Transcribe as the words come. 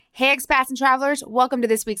Hey expats and travelers, welcome to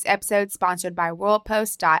this week's episode sponsored by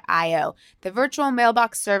worldpost.io, the virtual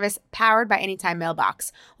mailbox service powered by Anytime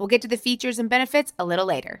Mailbox. We'll get to the features and benefits a little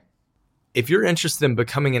later. If you're interested in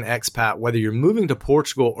becoming an expat, whether you're moving to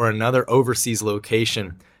Portugal or another overseas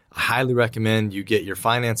location, I highly recommend you get your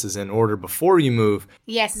finances in order before you move.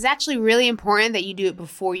 Yes, it's actually really important that you do it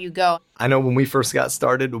before you go. I know when we first got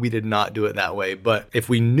started, we did not do it that way. But if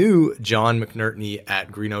we knew John McNerney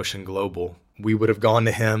at Green Ocean Global, we would have gone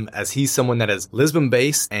to him, as he's someone that is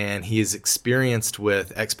Lisbon-based and he is experienced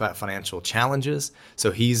with expat financial challenges.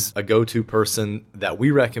 So he's a go-to person that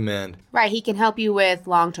we recommend. Right, he can help you with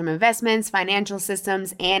long-term investments, financial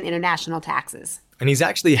systems, and international taxes. And he's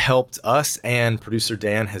actually helped us, and producer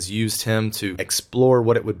Dan has used him to explore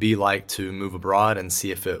what it would be like to move abroad and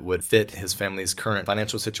see if it would fit his family's current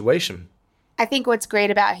financial situation. I think what's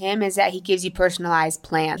great about him is that he gives you personalized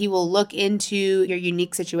plans. He will look into your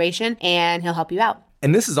unique situation and he'll help you out.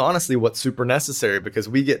 And this is honestly what's super necessary, because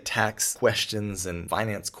we get tax questions and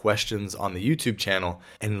finance questions on the YouTube channel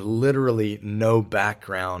and literally no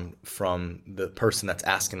background from the person that's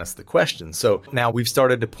asking us the question. So now we've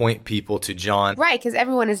started to point people to John. Right, because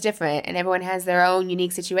everyone is different and everyone has their own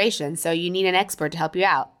unique situation. So you need an expert to help you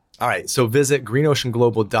out. All right, so visit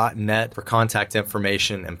greenoceanglobal.net for contact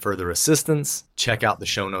information and further assistance. Check out the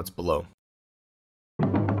show notes below.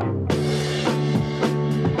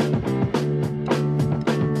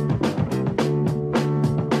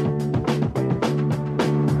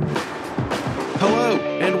 Hello,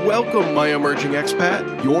 and welcome, my emerging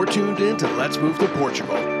expat. You're tuned in to Let's Move to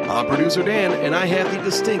Portugal. I'm producer Dan, and I have the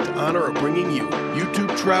distinct honor of bringing you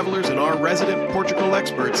YouTube travelers and our resident Portugal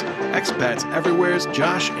experts, expats everywhere's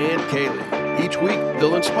Josh and Kaylee. Each week,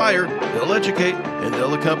 they'll inspire, they'll educate, and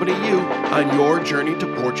they'll accompany you on your journey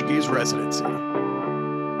to Portuguese residency.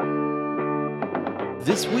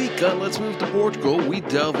 This week on Let's Move to Portugal, we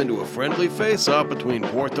delve into a friendly face-off between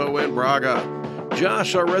Porto and Braga.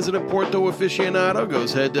 Josh, our resident Porto aficionado,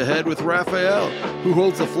 goes head-to-head with Rafael, who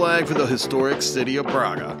holds the flag for the historic city of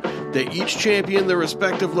Braga. They each champion their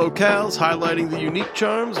respective locales, highlighting the unique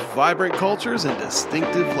charms, vibrant cultures, and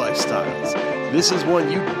distinctive lifestyles. This is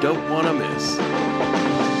one you don't want to miss.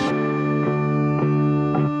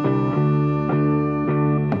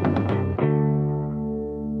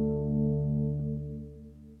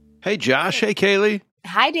 Hey, Josh. Hey, Kaylee.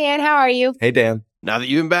 Hi, Dan. How are you? Hey, Dan. Now that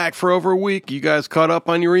you've been back for over a week, you guys caught up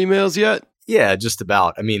on your emails yet? Yeah, just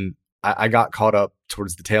about. I mean, I got caught up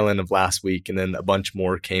towards the tail end of last week, and then a bunch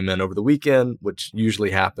more came in over the weekend, which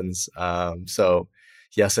usually happens. So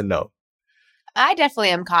yes and no. I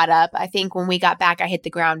definitely am caught up. I think when we got back, I hit the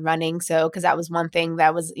ground running. So, because that was one thing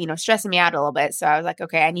that was, stressing me out a little bit. So I was like,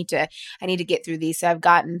 okay, I need to get through these. So I've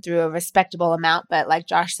gotten through a respectable amount. But like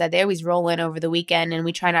Josh said, they always roll in over the weekend, and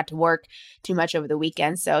we try not to work too much over the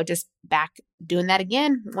weekend. So just back doing that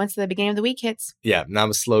again once the beginning of the week hits. Yeah, and I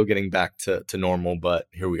was slow getting back to normal, but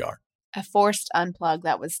here we are. A forced unplug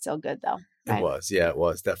that was still good though. Right? It was. Yeah, it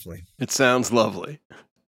was definitely. It sounds lovely.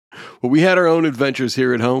 Well, we had our own adventures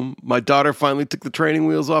here at home. My daughter finally took the training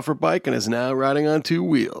wheels off her bike and is now riding on 2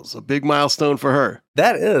 wheels. A big milestone for her.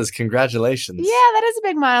 That is. Congratulations. Yeah, that is a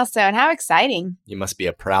big milestone. How exciting. You must be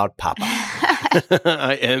a proud papa.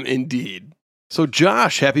 I am indeed. So,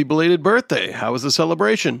 Josh, happy belated birthday. How was the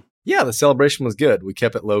celebration? Yeah, the celebration was good. We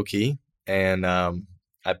kept it low key, and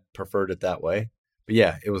I preferred it that way. But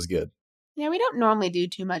yeah, it was good. Yeah, we don't normally do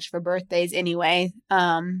too much for birthdays anyway.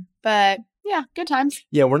 But yeah, good times.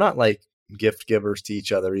 Yeah, we're not like gift givers to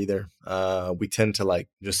each other either. We tend to like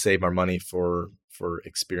just save our money for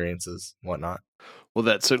experiences and whatnot. Well,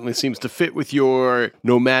 that certainly seems to fit with your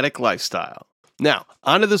nomadic lifestyle. Now,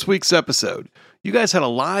 on to this week's episode. You guys had a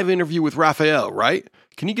live interview with Rafael, right?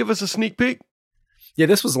 Can you give us a sneak peek? Yeah,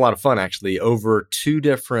 this was a lot of fun, actually. Over 2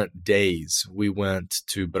 different days, we went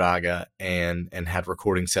to Braga and had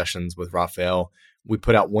recording sessions with Rafael. We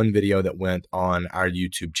put out one video that went on our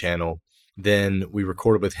YouTube channel. Then we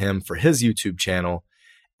recorded with him for his YouTube channel.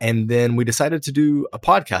 And then we decided to do a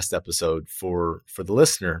podcast episode for the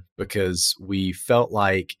listener, because we felt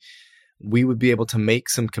like we would be able to make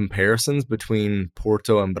some comparisons between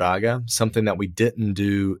Porto and Braga, something that we didn't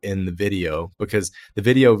do in the video, because the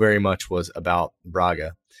video very much was about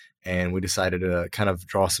Braga. And we decided to kind of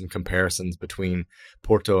draw some comparisons between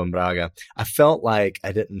Porto and Braga. I felt like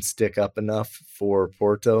I didn't stick up enough for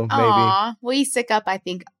Porto, maybe. Aw, well, you stick up, I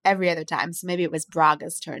think, every other time. So maybe it was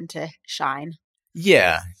Braga's turn to shine.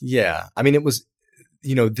 Yeah. I mean, it was,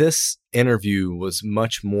 this interview was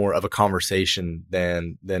much more of a conversation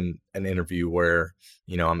than an interview where,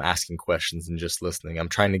 I'm asking questions and just listening. I'm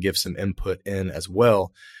trying to give some input in as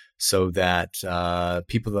well. so that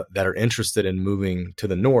people that are interested in moving to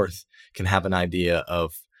the north can have an idea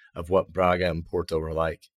of what Braga and Porto are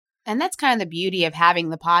like. And that's kind of the beauty of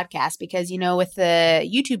having the podcast because, with the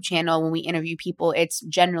YouTube channel, when we interview people, it's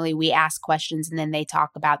generally we ask questions and then they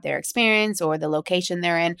talk about their experience or the location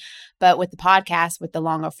they're in. But with the podcast, with the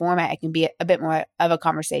longer format, it can be a bit more of a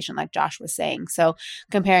conversation like Josh was saying. So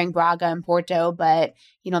comparing Braga and Porto, but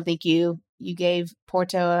you don't think you gave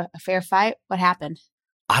Porto a fair fight? What happened?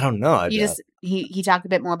 I don't know. He talked a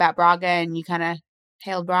bit more about Braga and you kind of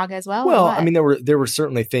hailed Braga as well? Well, I mean, there were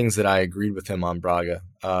certainly things that I agreed with him on Braga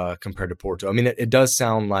compared to Porto. I mean, it does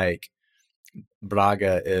sound like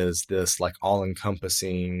Braga is this like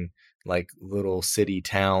all-encompassing like little city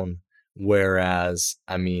town, whereas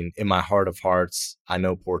I mean, in my heart of hearts, I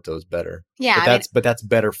know Porto's better. Yeah, but that's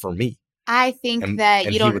better for me. I think that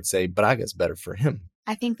he would say Braga's better for him.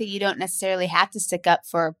 I think that you don't necessarily have to stick up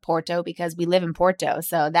for Porto because we live in Porto,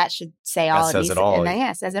 so that should say all. That says it all.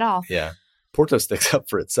 Yeah, says it all. Yeah. Porto sticks up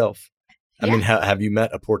for itself. I mean, have you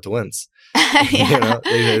met a Portoense?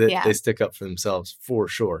 They stick up for themselves for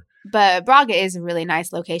sure. But Braga is a really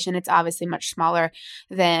nice location. It's obviously much smaller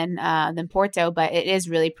than Porto, but it is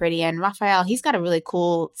really pretty. And Rafael, he's got a really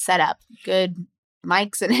cool setup. Good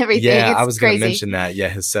mics and everything. Yeah, I was going to mention that. Yeah,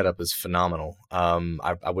 his setup is phenomenal.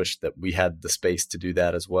 I wish that we had the space to do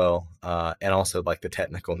that as well. And also like the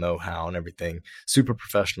technical know-how and everything. Super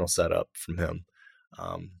professional setup from him.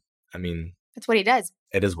 I mean, that's what he does.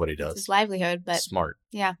 It is what he does. It's his livelihood, but smart.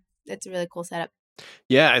 Yeah, it's a really cool setup.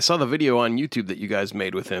 Yeah, I saw the video on YouTube that you guys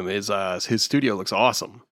made with him. His studio looks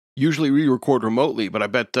awesome. Usually we record remotely, but I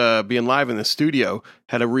bet being live in the studio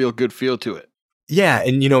had a real good feel to it. Yeah,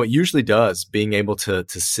 and it usually does. Being able to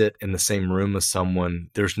sit in the same room as someone,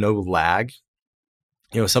 there's no lag.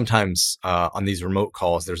 Sometimes on these remote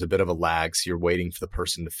calls, there's a bit of a lag, so you're waiting for the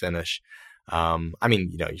person to finish. I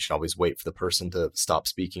mean, you should always wait for the person to stop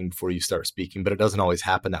speaking before you start speaking, but it doesn't always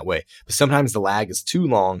happen that way. But sometimes the lag is too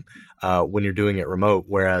long when you're doing it remote.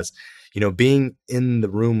 Whereas, being in the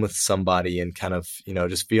room with somebody and kind of,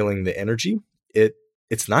 just feeling the energy,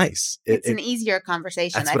 it's nice. It's an easier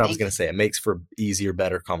conversation. That's what I was going to say. It makes for easier,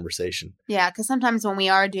 better conversation. Yeah, because sometimes when we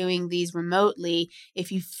are doing these remotely,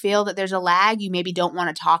 if you feel that there's a lag, you maybe don't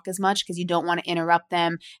want to talk as much because you don't want to interrupt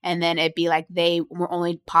them. And then it'd be like they were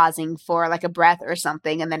only pausing for like a breath or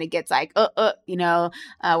something. And then it gets like,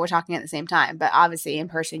 we're talking at the same time. But obviously in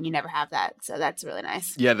person, you never have that. So that's really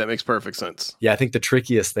nice. Yeah, that makes perfect sense. Yeah, I think the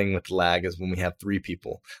trickiest thing with lag is when we have 3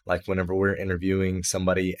 people. Like whenever we're interviewing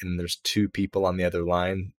somebody and there's 2 people on the other line,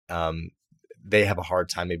 they have a hard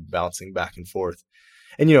time maybe bouncing back and forth.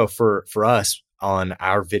 And, for us on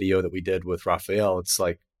our video that we did with Rafael, it's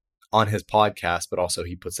like on his podcast, but also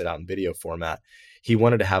he puts it out in video format. He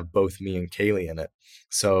wanted to have both me and Kaylee in it.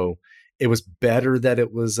 So it was better that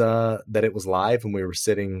it was live and we were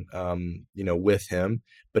sitting, with him,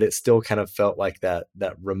 but it still kind of felt like that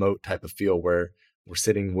remote type of feel where we're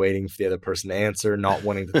sitting waiting for the other person to answer, not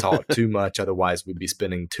wanting to talk too much. Otherwise, we'd be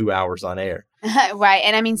spending 2 hours on air. Right.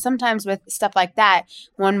 And I mean, sometimes with stuff like that,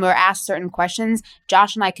 when we're asked certain questions,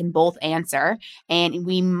 Josh and I can both answer and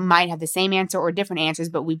we might have the same answer or different answers,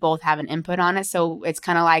 but we both have an input on it. So it's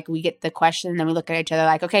kind of like we get the question and then we look at each other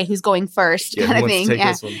like, okay, who's going first? Yeah, kind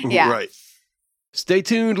of thing. Yeah. Right. Stay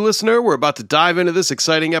tuned, listener. We're about to dive into this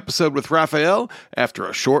exciting episode with Rafael after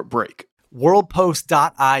a short break.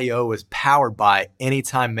 WorldPost.io is powered by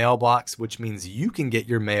Anytime Mailbox, which means you can get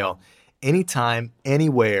your mail anytime,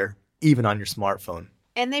 anywhere, even on your smartphone.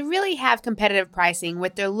 And they really have competitive pricing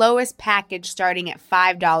with their lowest package starting at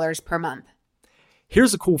 $5 per month.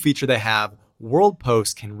 Here's a cool feature they have.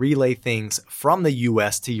 WorldPost can relay things from the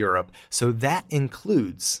U.S. to Europe, so that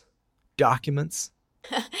includes documents,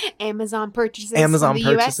 Amazon purchases,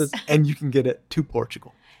 and you can get it to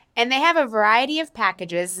Portugal. And they have a variety of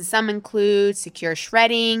packages. Some include secure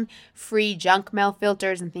shredding, free junk mail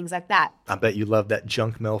filters, and things like that. I bet you love that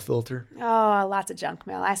junk mail filter. Oh, lots of junk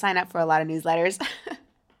mail. I sign up for a lot of newsletters.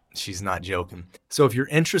 She's not joking. So if you're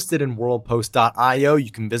interested in worldpost.io,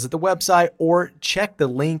 you can visit the website or check the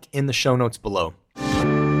link in the show notes below.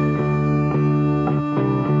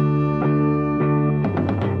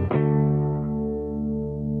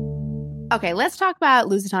 Okay, let's talk about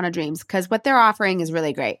Lusitano Dreams because what they're offering is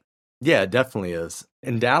really great. Yeah, it definitely is.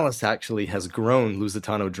 And Dallas actually has grown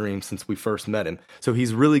Lusitano Dreams since we first met him. So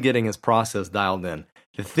he's really getting his process dialed in.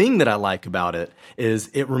 The thing that I like about it is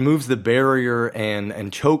it removes the barrier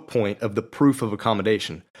and choke point of the proof of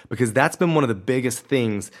accommodation, because that's been one of the biggest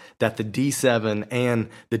things that the D7 and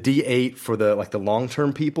the D8 for the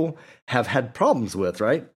long-term people have had problems with,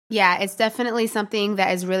 right? Yeah, it's definitely something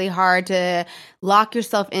that is really hard to lock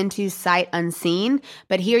yourself into sight unseen.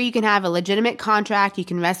 But here you can have a legitimate contract. You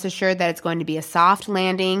can rest assured that it's going to be a soft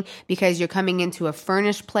landing because you're coming into a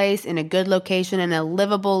furnished place in a good location and a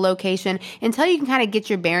livable location until you can kind of get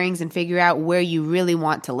your bearings and figure out where you really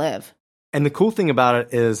want to live. And the cool thing about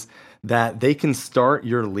it is that they can start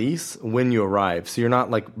your lease when you arrive. So you're not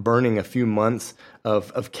like burning a few months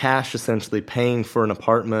of cash, essentially paying for an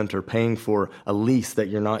apartment or paying for a lease that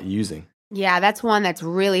you're not using. Yeah, that's one that's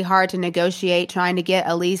really hard to negotiate, trying to get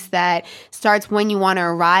a lease that starts when you want to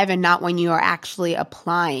arrive and not when you are actually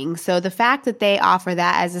applying. So the fact that they offer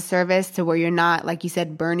that as a service to where you're not, like you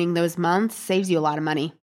said, burning those months saves you a lot of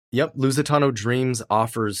money. Yep. Lusitano Dreams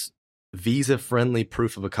offers visa-friendly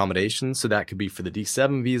proof of accommodation, so that could be for the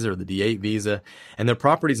D7 visa or the D8 visa. And their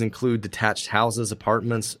properties include detached houses,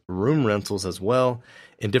 apartments, room rentals as well,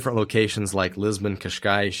 in different locations like Lisbon,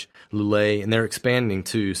 Cascais, Lulé, and they're expanding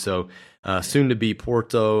too. So soon to be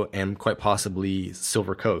Porto and quite possibly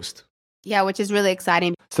Silver Coast. Yeah, which is really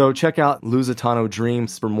exciting. So check out Lusitano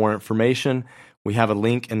Dreams for more information. We have a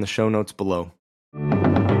link in the show notes below.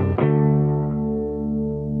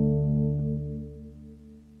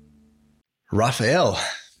 Raphael,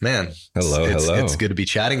 man. Hello. It's good to be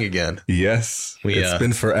chatting again. Yes. It's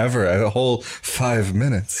been forever, a whole 5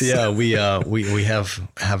 minutes. Yeah, we have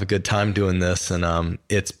a good time doing this, and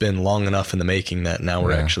it's been long enough in the making that now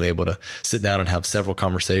we're actually able to sit down and have several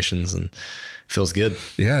conversations, and feels good.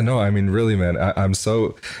 Yeah, no, I mean, really, man, I'm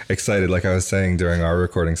so excited. Like I was saying during our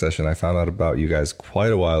recording session, I found out about you guys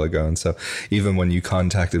quite a while ago. And so even when you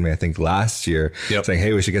contacted me, I think last year, saying,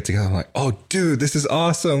 hey, we should get together, I'm like, oh, dude, this is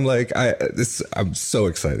awesome. Like I'm so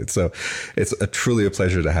excited. So it's truly a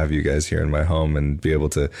pleasure to have you guys here in my home and be able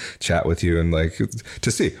to chat with you and like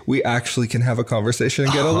to see we actually can have a conversation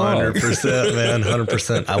and get along. 100%, man,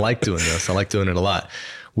 100%. I like doing this. I like doing it a lot.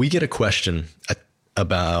 We get a question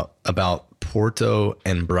about Porto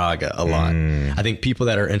and Braga a lot. I think people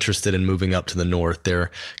that are interested in moving up to the north,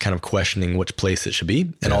 they're kind of questioning which place it should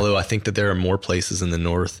be. And although I think that there are more places in the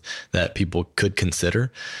north that people could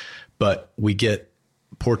consider, but we get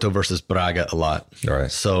Porto versus Braga a lot. All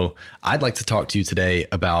right. So I'd like to talk to you today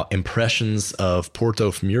about impressions of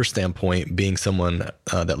Porto from your standpoint, being someone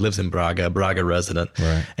that lives in Braga, Braga resident.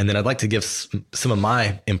 Right. And then I'd like to give some of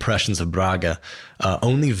my impressions of Braga,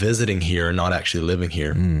 only visiting here, not actually living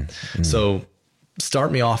here. So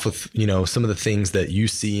start me off with, some of the things that you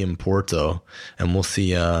see in Porto, and we'll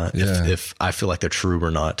see if I feel like they're true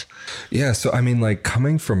or not. Yeah. So, I mean, like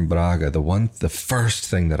coming from Braga, the first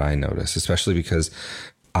thing that I notice, especially because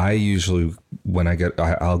I usually,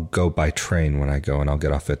 I'll go by train when I go, and I'll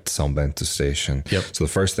get off at São Bento station. Yep. So the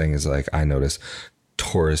first thing is like, I notice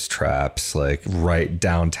tourist traps like right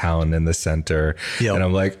downtown in the center. Yep. And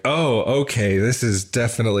I'm like, oh, okay, this is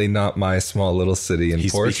definitely not my small little city in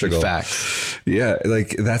Portugal. Facts. Yeah,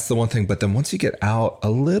 like that's the one thing. But then once you get out a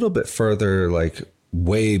little bit further, like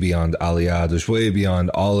way beyond Aliados, way beyond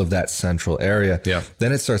all of that central area,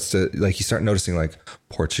 then it starts to, like, you start noticing like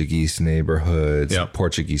Portuguese neighborhoods,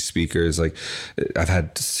 Portuguese speakers. Like I've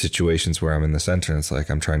had situations where I'm in the center and it's like,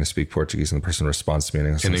 I'm trying to speak Portuguese and the person responds to me in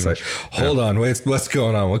English. It's like, hold on, wait, what's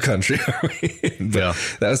going on? What country are we in? But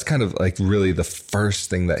that was kind of like really the first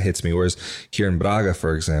thing that hits me. Whereas here in Braga,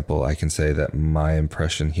 for example, I can say that my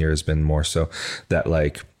impression here has been more so that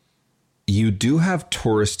like, you do have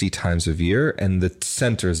touristy times of year, and the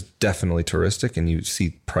center is definitely touristic, and you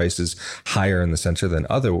see prices higher in the center than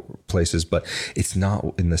other places, but it's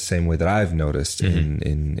not in the same way that I've noticed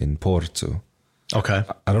in Porto. Okay.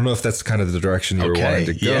 I don't know if that's kind of the direction you were wanting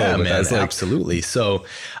to go. Yeah, but man, like, absolutely. So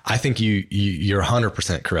I think you're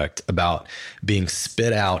 100% correct about being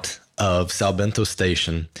spit out of São Bento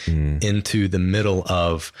station into the middle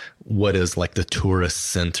of what is like the tourist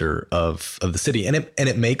center of the city. And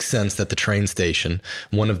it makes sense that the train station,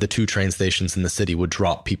 one of the two train stations in the city, would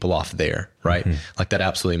drop people off there, right? Like that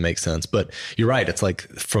absolutely makes sense. But you're right. It's like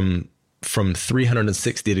from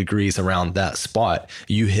 360 degrees around that spot,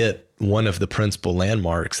 you hit one of the principal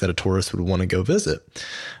landmarks that a tourist would want to go visit.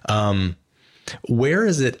 Where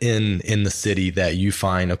is it in the city that you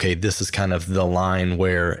find, okay, this is kind of the line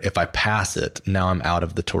where if I pass it, now I'm out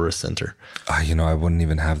of the tourist center? I wouldn't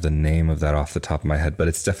even have the name of that off the top of my head, but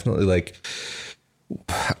it's definitely like,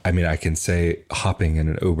 I mean, I can say hopping in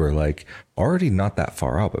an Uber, like already not that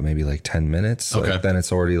far out, but maybe like 10 minutes. Okay. Like, then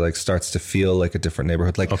it's already like starts to feel like a different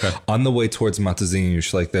neighborhood. Like on the way towards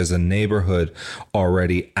Matosinhos, like there's a neighborhood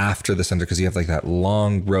already after the center, because you have like that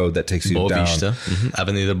long road that takes you Boa down. Vista.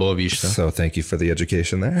 Avenida Boa Vista. So thank you for the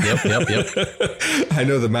education there. Yep. I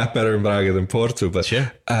know the map better in Braga than Porto, but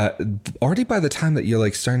sure. Already by the time that you're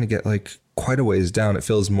like starting to get like quite a ways down, it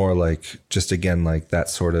feels more like just, again, like that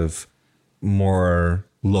sort of more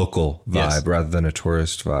local vibe rather than a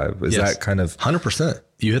tourist vibe. Is that kind of 100%?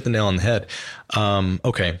 You hit the nail on the head.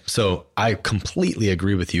 Okay, so I completely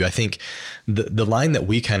agree with you. I think the line that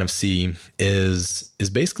we kind of see is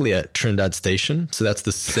basically at Trinidad Station. So that's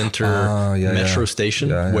the center metro station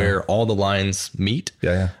where all the lines meet.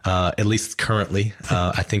 At least currently.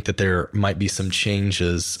 I think that there might be some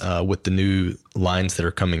changes with the new lines that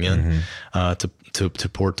are coming in to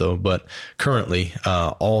Porto, but currently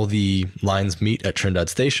all the lines meet at Trinidad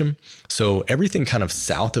Station. So everything kind of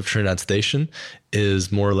south of Trinidad Station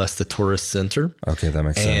is more or less the tourist center. Okay, that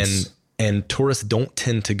makes sense. And tourists don't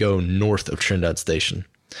tend to go north of Trinidad Station.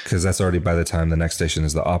 Because that's already, by the time the next station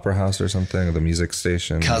is the Opera House or something, or the music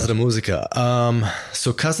station. Casa de Música.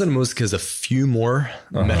 So Casa de Música is a few more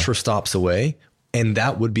metro stops away. And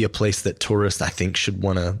that would be a place that tourists, I think, should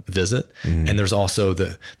want to visit. And there's also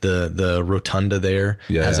the rotunda there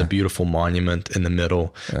has a beautiful monument in the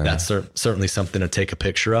middle. That's certainly something to take a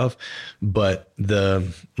picture of. But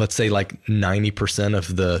let's say like 90%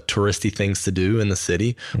 of the touristy things to do in the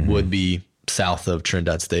city would be south of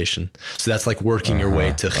Trinidad Station. So that's like working your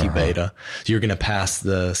way to Ribeira. You're going to pass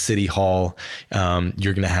the city hall.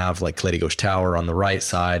 You're going to have like Clérigos Tower on the right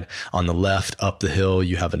side. On the left, up the hill,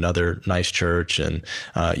 you have another nice church, and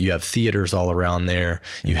you have theaters all around there.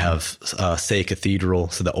 You have Sé Cathedral,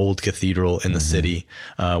 so the old cathedral in the city,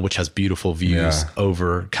 which has beautiful views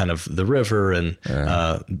over kind of the river and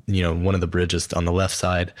one of the bridges on the left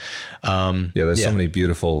side. There's so many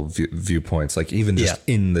beautiful viewpoints, like even just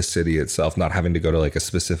in the city itself, not having to go to like a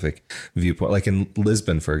specific viewpoint. Like in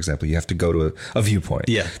Lisbon, for example, you have to go to a viewpoint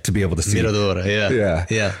to be able to see. Mirador,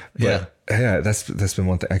 That's been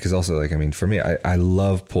one thing. Because also, like, I mean, for me, I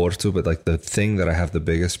love Porto, but like the thing that I have the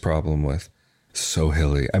biggest problem with, so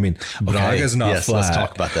hilly. I mean, Braga's not flat. Let's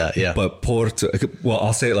talk about that. Yeah, but Porto. Well,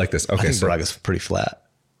 I'll say it like this. Okay, I think Braga's pretty flat.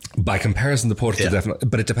 By comparison to Porto, definitely.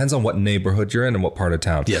 But it depends on what neighborhood you're in and what part of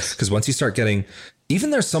town. Yes. Because once you start getting, even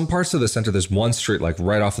there's some parts of the center, there's one street like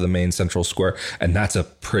right off of the main central square, and that's a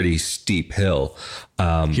pretty steep hill.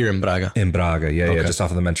 Here in Braga? In Braga, just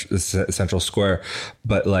off of the central square.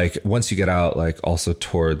 But like once you get out, like also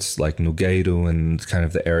towards like Nugueiro and kind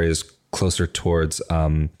of the areas closer towards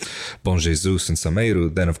Bom Jesus and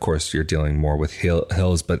Sameiro, then of course you're dealing more with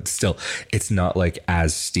hills, but still it's not like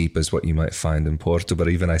as steep as what you might find in Porto. But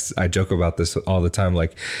even I joke about this all the time,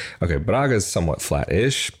 like, okay, Braga is somewhat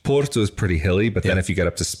flat-ish, Porto is pretty hilly, but then if you get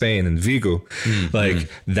up to Spain and Vigo,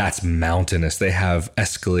 that's mountainous. They have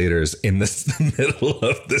escalators in the middle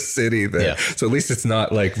of the city there. So at least it's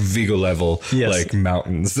not like Vigo level like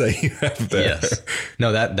mountains that you have there.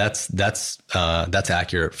 No, that's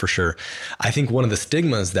accurate for sure. I think one of the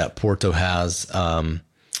stigmas that Porto has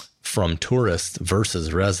from tourists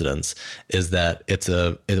versus residents is that it's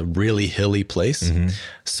a really hilly place.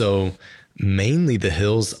 So mainly the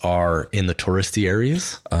hills are in the touristy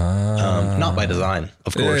areas, not by design,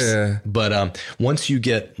 of course. But once you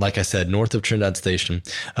get, like I said, north of Trinidad Station,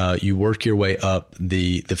 you work your way up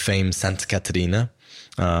the famed Santa Catarina.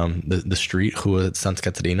 The street, Rua Santa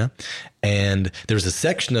Catarina. And there's a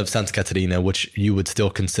section of Santa Catarina which you would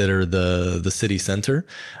still consider the city center,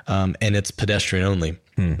 and it's pedestrian only.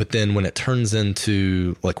 But then when it turns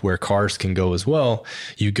into like where cars can go as well,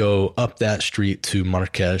 you go up that street to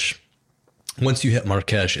Marques. Once you hit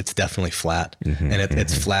Marques, it's definitely flat, and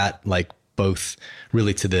it's flat like both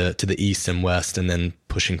really to the east and west, and then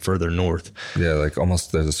pushing further north. Yeah, like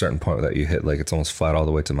almost there's a certain point that you hit, like it's almost flat all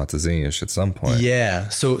the way to Matosinhos at some point. Yeah,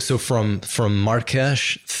 so from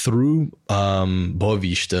Marques through Boa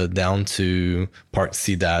Vista down to Parque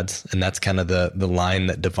Cidade, and that's kind of the line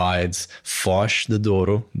that divides Foz de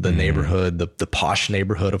Douro, the neighborhood, the posh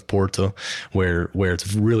neighborhood of Porto, where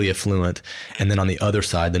it's really affluent, and then on the other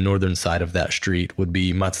side, the northern side of that street would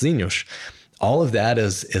be Matosinhos. All of that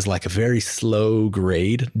is like a very slow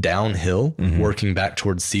grade downhill, working back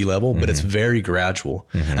towards sea level, but it's very gradual.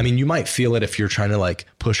 I mean, you might feel it if you're trying to like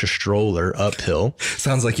push a stroller uphill.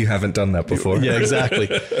 Sounds like you haven't done that before. Yeah, exactly.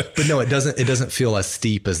 But no, it doesn't feel as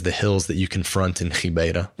steep as the hills that you confront in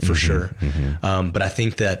Ribeira, for sure. But I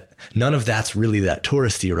think that none of that's really that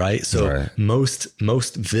touristy, right? So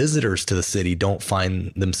most visitors to the city don't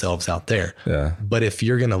find themselves out there. But if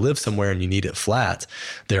you're going to live somewhere and you need it flat,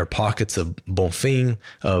 there are pockets of Bonfim,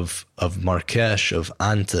 of Marques, of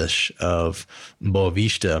Antas, of Boa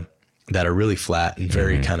Vista that are really flat and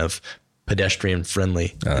very kind of pedestrian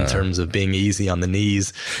friendly in terms of being easy on the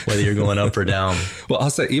knees, whether you're going up or down. Well, I'll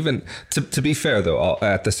say, even to be fair though,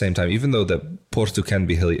 at the same time, even though that Porto can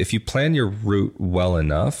be hilly, if you plan your route well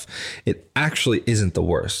enough, it actually isn't the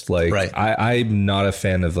worst. Like, right. I'm not a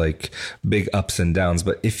fan of like big ups and downs,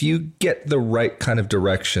 but if you get the right kind of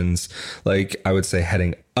directions, like I would say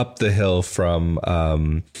heading up the hill from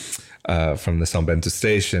the São Bento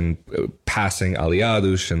station, passing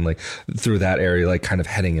Aliados and like through that area, like kind of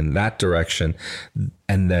heading in that direction,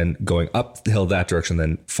 and then going up the hill that direction,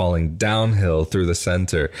 then falling downhill through the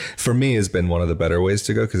center, for me has been one of the better ways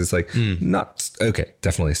to go, because it's like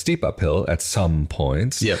definitely a steep uphill at some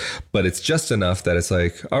points, but it's just enough that it's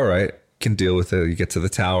like, all right, can deal with it. You get to the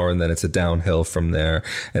tower and then it's a downhill from there,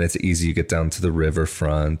 and it's easy. You get down to the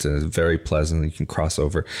riverfront and it's very pleasant. You can cross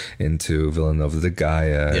over into Vila Nova de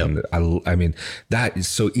Gaia. And I mean, that is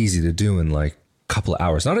so easy to do in like a couple of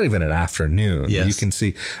hours, not even an afternoon. You can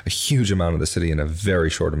see a huge amount of the city in a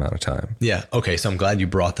very short amount of time. Yeah. Okay. So I'm glad you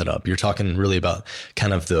brought that up. You're talking really about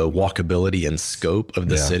kind of the walkability and scope of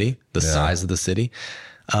the city, the size of the city.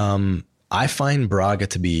 I find Braga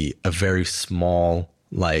to be a very small,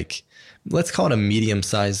 like, let's call it a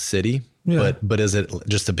medium-sized city, but is it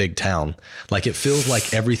just a big town? Like, it feels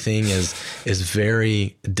like everything is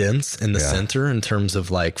very dense in the center in terms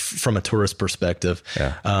of like from a tourist perspective.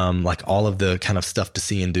 Like all of the kind of stuff to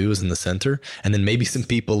see and do is in the center, and then maybe some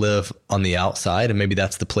people live on the outside, and maybe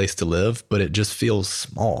that's the place to live, but it just feels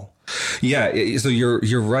small. Yeah, so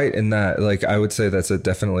you're right in that. Like, I would say that's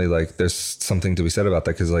definitely like there's something to be said about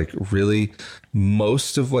that, because like really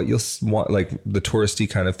most of what you'll want, like the touristy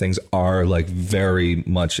kind of things, are like very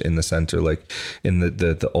much in the center, like in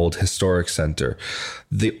the old historic center.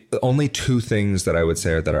 The only two things that I would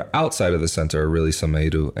say that are outside of the center are really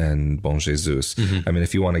Sameiro and Bom Jesus. I mean,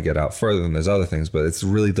 if you want to get out further, then there's other things, but it's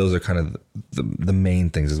really, those are kind of the main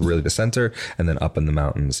things, is really the center and then up in the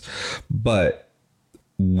mountains. But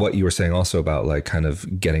what you were saying also about like kind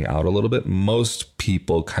of getting out a little bit, most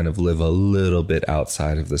people kind of live a little bit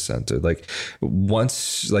outside of the center. Like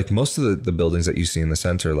once, like most of the buildings that you see in the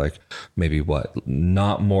center, like maybe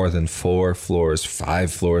not more than 4 floors,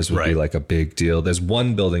 5 floors would be like a big deal. There's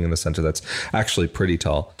one building in the center that's actually pretty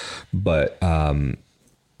tall, but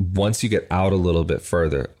once you get out a little bit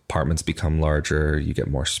further, apartments become larger, you get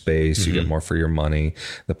more space, you get more for your money.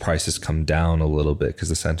 The prices come down a little bit, because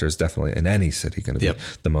the center is definitely in any city going to be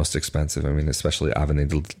the most expensive. I mean, especially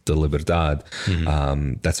Avenida de Liberdade,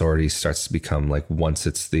 that's already starts to become like, once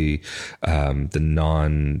it's the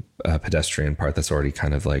non pedestrian part, that's already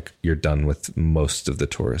kind of like you're done with most of the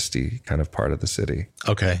touristy kind of part of the city.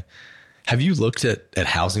 Okay. Have you looked at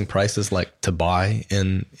housing prices, like to buy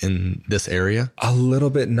in this area? A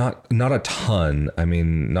little bit, not a ton. I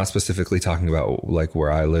mean, not specifically talking about like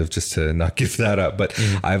where I live, just to not give that up. But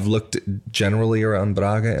I've looked generally around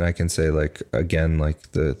Braga, and I can say, like, again,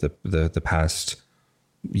 like the past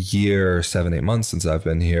year, 7-8 months since I've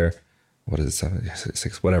been here. What is it, 7,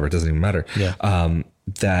 6, whatever, it doesn't even matter.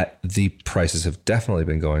 That the prices have definitely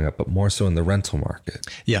been going up, but more so in the rental market.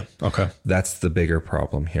 Okay. That's the bigger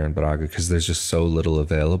problem here in Braga, because there's just so little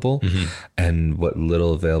available. And what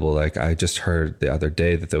little available, like I just heard the other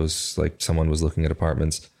day that there was like someone was looking at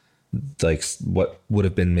apartments, like what would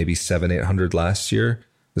have been maybe 700-800 last year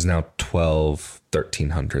is now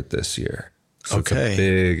 1,200-1,300 this year. So it's a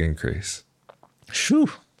big increase. Shoo.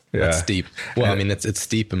 Yeah. That's steep. Well, I mean, it's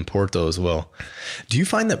steep in Porto as well. Do you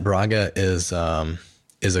find that Braga is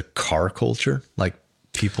a car culture? Like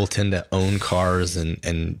people tend to own cars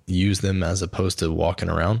and use them as opposed to walking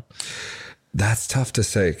around? That's tough to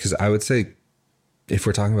say, because I would say if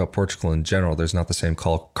we're talking about Portugal in general, there's not the same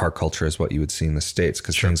car culture as what you would see in the States,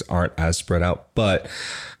 because things aren't as spread out. But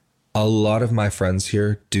a lot of my friends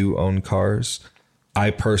here do own cars. I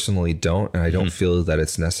personally don't, and I don't feel that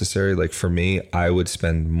it's necessary. Like for me, I would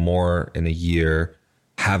spend more in a year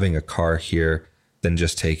having a car here than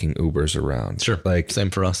just taking Ubers around. Like same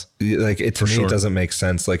for us. Like it, to me, it doesn't make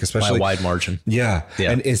sense. Like especially by a wide margin. Yeah.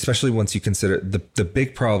 And especially once you consider the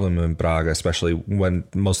big problem in Braga, especially when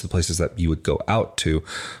most of the places that you would go out to,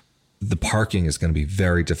 the parking is going to be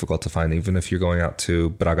very difficult to find. Even if you're going out to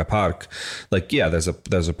Braga Park, like, there's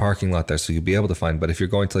a parking lot there, so you'll be able to find. But if you're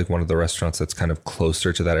going to like one of the restaurants that's kind of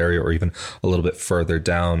closer to that area, or even a little bit further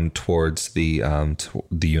down towards the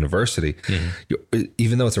university,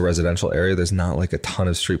 even though it's a residential area, there's not like a ton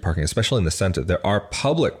of street parking, especially in the center. There are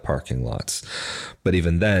public parking lots, but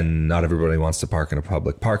even then, not everybody wants to park in a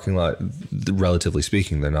public parking lot. Relatively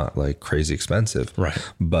speaking, they're not like crazy expensive. Right.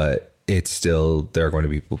 But it's still, there are going to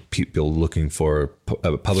be people looking for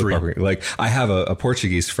public parking. Like I have a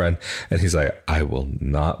Portuguese friend, and he's like, I will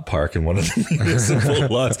not park in one of the municipal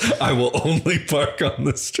lots. I will only park on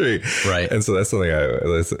the street. Right. And so that's something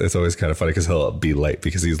it's always kind of funny because he'll be late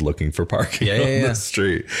because he's looking for parking on the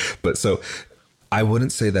street. But so I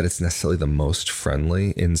wouldn't say that it's necessarily the most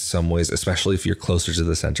friendly in some ways, especially if you're closer to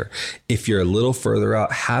the center. If you're a little further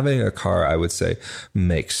out, having a car, I would say,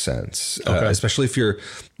 makes sense. Especially if you're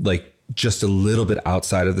like just a little bit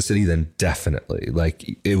outside of the city, then definitely, like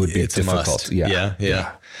it would be difficult.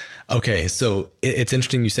 Yeah. Okay, so it's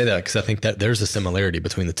interesting you say that, because I think that there's a similarity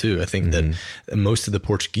between the two. I think that most of the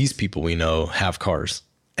Portuguese people we know have cars,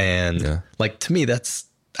 and like to me, that's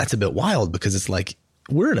a bit wild, because it's like,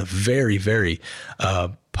 we're in a very, very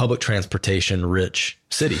public transportation rich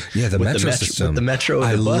city. Yeah, the metro system. With the metro,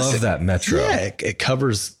 I the bus, love that metro. Yeah, it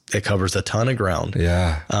covers a ton of ground.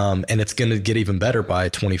 Yeah. And it's going to get even better by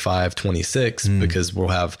 25, 26, because we'll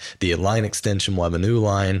have the line extension. We'll have a new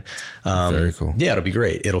line. Very cool. Yeah, it'll be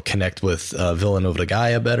great. It'll connect with Vila Nova de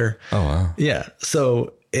Gaia better. Oh, wow. Yeah.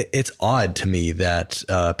 So it's odd to me that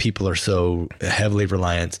people are so heavily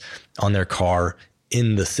reliant on their car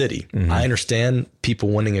in the city. I understand people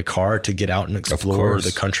wanting a car to get out and explore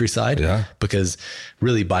the countryside, because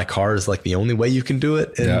really by car is like the only way you can do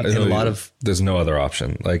it. In a lot of, there's no other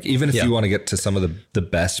option. Like even if you want to get to some of the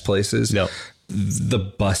best places, the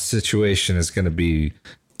bus situation is going to be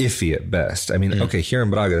iffy at best. I mean, okay, here in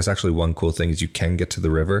Braga, there's actually one cool thing is you can get to the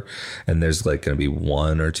river, and there's like going to be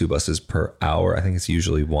 1 or 2 buses per hour. I think it's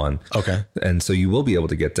usually 1. Okay. And so you will be able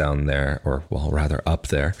to get down there, or well, rather up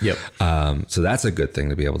there. Yep. So that's a good thing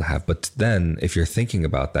to be able to have. But then if you're thinking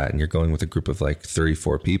about that and you're going with a group of like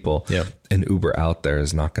 3-4 people, an Uber out there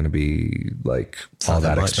is not going to be like all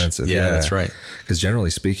that expensive. Yeah, that's right. Because generally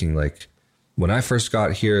speaking, like, when I first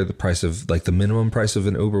got here, the price of like the minimum price of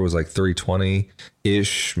an Uber was like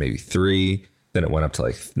 $320-ish, maybe $3. Then it went up to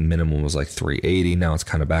like minimum was like $380. Now it's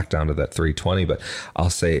kind of back down to that $320. But I'll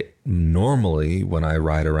say normally when I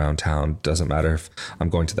ride around town, doesn't matter if I'm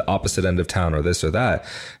going to the opposite end of town or this or that,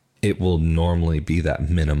 it will normally be that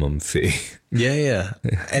minimum fee. Yeah.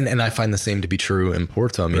 And I find the same to be true in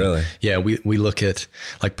Porto. I mean, really? Yeah, we look at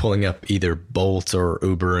like pulling up either Bolt or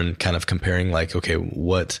Uber and kind of comparing like, okay,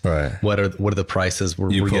 what are the prices we're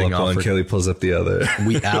getting offered? One, Kelly pulls up the other.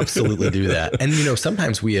 We absolutely do that. And,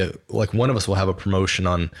 sometimes we like one of us will have a promotion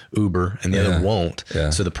on Uber and the other won't.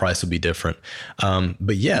 Yeah. So the price will be different.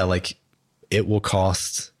 But yeah, like it will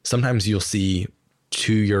cost, sometimes you'll see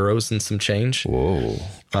 €2 and some change. Whoa.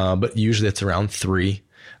 But usually it's around 3.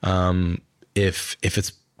 If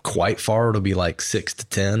it's quite far, it'll be like 6 to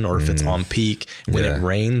 10, or if it's on peak, when it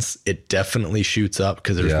rains, it definitely shoots up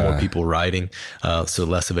because there's more people riding. So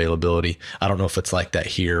less availability. I don't know if it's like that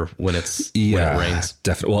here when when it rains.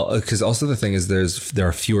 Definitely. Well, because also the thing is there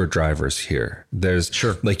are fewer drivers here. There's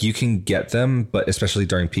like you can get them, but especially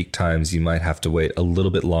during peak times, you might have to wait a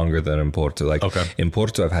little bit longer than in Porto. Like in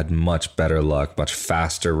Porto, I've had much better luck, much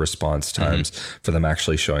faster response times for them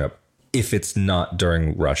actually showing up. If it's not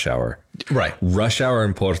during rush hour. Right. Rush hour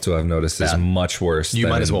in Porto, I've noticed, is much worse than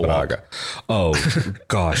might as well Braga. Oh,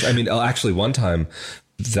 gosh. I mean, actually, one time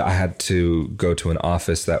I had to go to an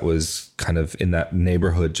office that was kind of in that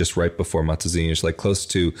neighborhood just right before Matosinhos, like close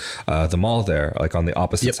to the mall there, like on the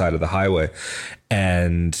opposite side of the highway.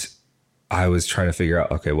 And I was trying to figure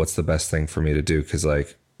out, okay, what's the best thing for me to do? Because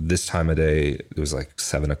like, this time of day, it was like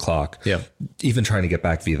 7 o'clock. Yeah. Even trying to get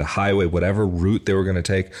back via the highway, whatever route they were going to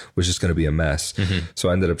take was just going to be a mess. So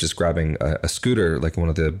I ended up just grabbing a scooter, like one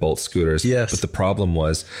of the Bolt scooters. Yes. But the problem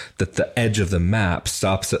was that the edge of the map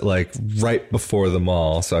stops at like right before the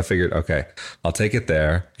mall. So I figured, okay, I'll take it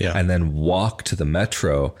there and then walk to the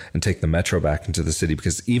metro and take the metro back into the city.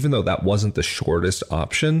 Because even though that wasn't the shortest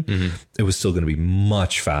option, it was still going to be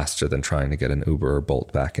much faster than trying to get an Uber or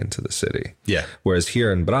Bolt back into the city. Yeah. Whereas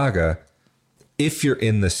here in Braga, if you're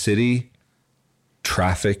in the city,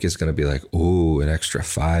 traffic is going to be like, ooh, an extra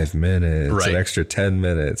 5 minutes, an extra 10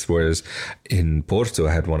 minutes. Whereas in Porto,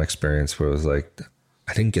 I had one experience where it was like,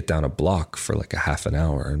 I didn't get down a block for like a half an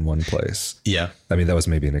hour in one place. Yeah. I mean, that was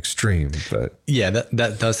maybe an extreme, but yeah,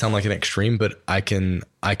 that does sound like an extreme, but I can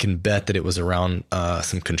bet that it was around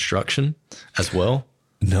some construction as well.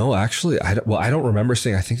 No, actually, I don't remember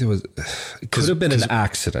seeing. I think it could have been an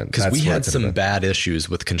accident. Because we had some bad issues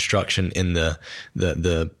with construction in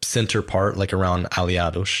the center part, like around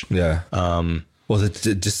Aliados. Yeah. Well,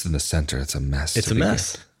 just in the center, it's a mess. It's a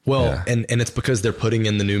mess. Well, and it's because they're putting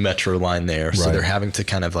in the new metro line there. So they're having to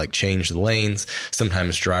kind of like change the lanes.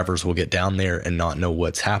 Sometimes drivers will get down there and not know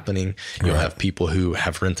what's happening. You'll have people who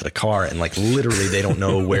have rented a car and like literally they don't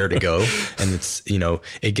know where to go. And it's, you know,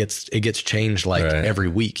 it gets changed like every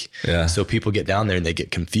week. Yeah. So people get down there and they get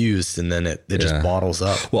confused and then it just bottles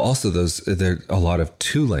up. Well, also there are a lot of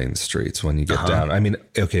 2-lane streets when you get down. I mean,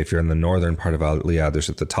 okay, if you're in the northern part of Aliyah, there's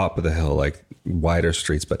at the top of the hill, like wider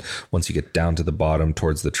streets. But once you get down to the bottom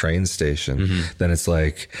towards the train station, then it's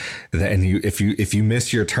like, and if you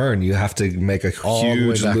miss your turn, you have to make a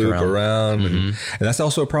huge loop around. And that's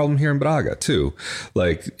also a problem here in Braga too.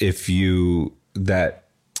 Like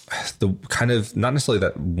the kind of, not necessarily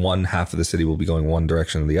that one half of the city will be going one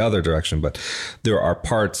direction or the other direction, but there are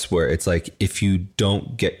parts where it's like, if you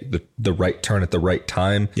don't get the right turn at the right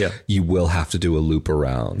time, you will have to do a loop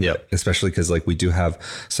around. Especially because like we do have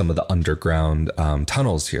some of the underground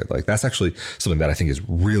tunnels here. Like that's actually something that I think is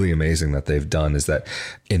really amazing that they've done, is that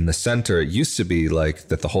in the center, it used to be like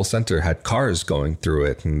that the whole center had cars going through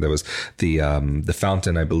it. And there was the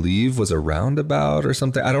fountain, I believe, was a roundabout or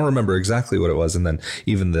something. I don't remember exactly what it was. And then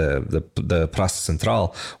even the Praça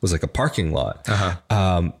Central was like a parking lot.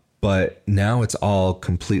 But now it's all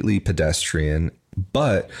completely pedestrian.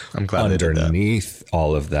 But I'm glad underneath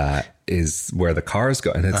all of that is where the cars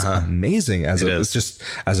go. And it's amazing as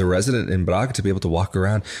a resident in Braga to be able to walk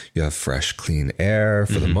around. You have fresh, clean air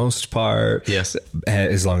for the most part. Yes.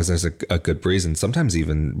 As long as there's a good breeze. And sometimes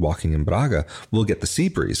even walking in Braga, we'll get the sea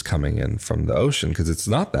breeze coming in from the ocean because it's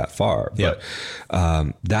not that far. But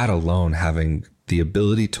that alone, having the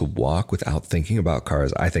ability to walk without thinking about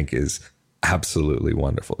cars, I think is absolutely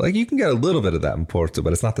wonderful. Like you can get a little bit of that in Porto,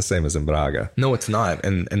 but it's not the same as in Braga. No, it's not.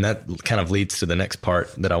 And that kind of leads to the next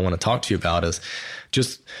part that I want to talk to you about, is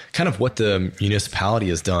just kind of what the municipality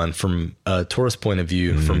has done from a tourist point of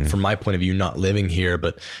view, from my point of view, not living here,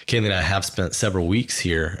 but Kaylee and I have spent several weeks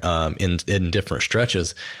here in different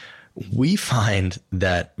stretches. We find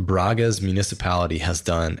that Braga's municipality has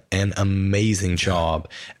done an amazing job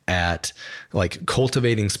at like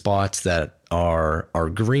cultivating spots that are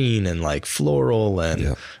green and like floral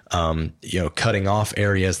and, cutting off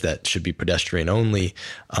areas that should be pedestrian only,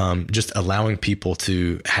 just allowing people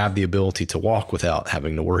to have the ability to walk without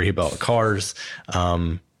having to worry about cars.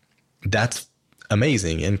 That's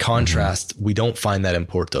amazing. In contrast, we don't find that in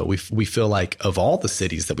Porto. We feel like of all the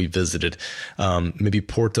cities that we visited, maybe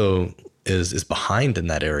Porto is behind in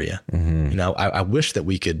that area. You know, I wish that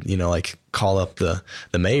we could, like call up the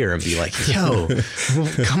mayor and be like, yo,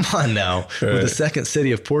 come on now. We're the second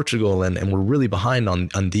city of Portugal and we're really behind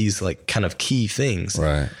on these like kind of key things.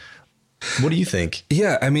 Right. What do you think?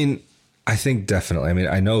 Yeah, I mean, I think definitely. I mean,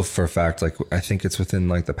 I know for a fact, like, I think it's within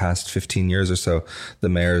like the past 15 years or so, the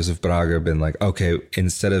mayors of Braga have been like, okay,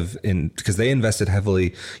 because they invested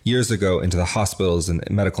heavily years ago into the hospitals and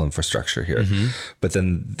medical infrastructure here. But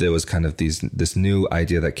then there was kind of this new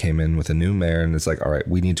idea that came in with a new mayor, and it's like, all right,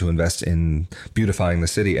 we need to invest in beautifying the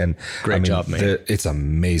city. And great job, mayor. It's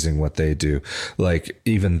amazing what they do. Like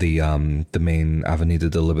even the main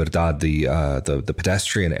Avenida de Liberdade, the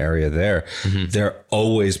pedestrian area there, they're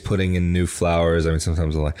always putting in new flowers. I mean,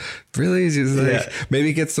 sometimes I'm like, really? Just like,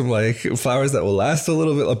 maybe get some like flowers that will last a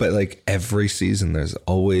little bit. But like every season, there's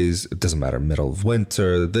always, it doesn't matter, middle of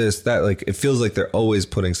winter, this, that, like it feels like they're always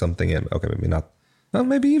putting something in. Okay, maybe not. Well,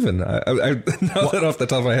 maybe even. I know that off the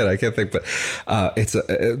top of my head, I can't think. But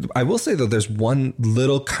I will say though, there's one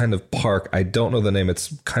little kind of park. I don't know the name.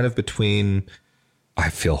 It's kind of between. I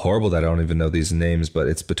feel horrible that I don't even know these names, but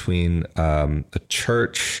it's between a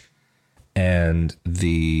church and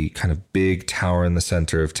the kind of big tower in the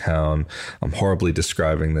center of town. I'm horribly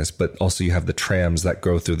describing this, but also you have the trams that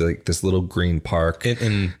go through this little green park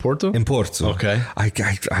in Porto. In Porto, okay.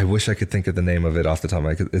 I wish I could think of the name of it off the top of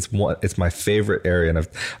my head. It's my favorite area, and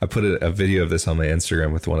I put a video of this on my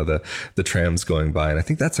Instagram with one of the trams going by, and I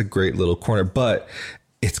think that's a great little corner, but.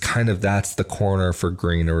 It's kind of, that's the corner for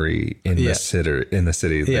greenery in the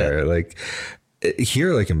city there. Like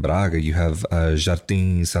here, like in Braga, you have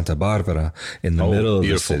Jardim Santa Bárbara in the middle of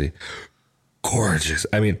the city. Gorgeous.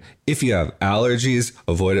 I mean, if you have allergies,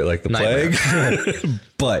 avoid it like the plague.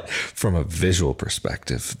 But from a visual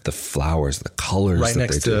perspective, the flowers, the colors, right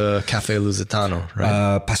next to Cafe Lusitano,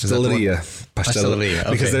 right? Pasteleria.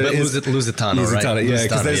 Okay. Because there is Lusitano, right? Yeah,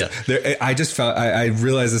 because I just found, I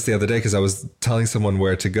realized this the other day because I was telling someone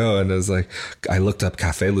where to go, and it was like, I looked up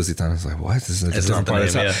Cafe Lusitano. I was like, what? This is a different part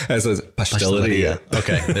of town. And so it's Pasteleria.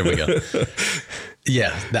 Okay, there we go.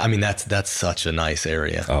 Yeah, I mean, that's such a nice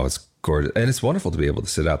area. Oh, it's gorgeous. And it's wonderful to be able to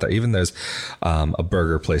sit out there. Even there's a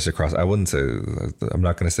burger place across. I wouldn't say, I'm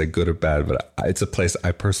not going to say good or bad, but it's a place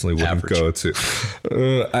I personally wouldn't go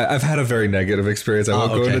to. I've had a very negative experience. I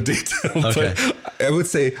won't go into detail, but I would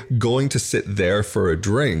say going to sit there for a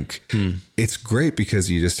drink, it's great because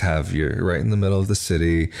you're right in the middle of the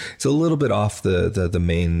city. It's a little bit off the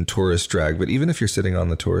main tourist drag, but even if you're sitting on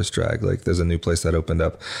the tourist drag, like there's a new place that opened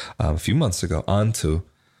up a few months ago, Antu,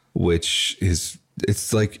 which is,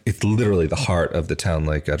 it's literally the heart of the town.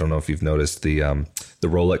 Like, I don't know if you've noticed the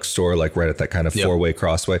Rolex store, like right at that kind of four-way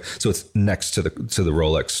crossway. So it's next to the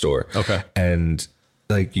Rolex store. Okay. And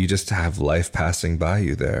like, you just have life passing by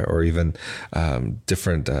you there, or even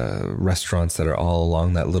different restaurants that are all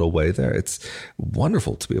along that little way there. It's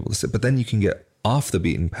wonderful to be able to sit, but then you can get off the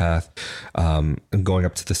beaten path and going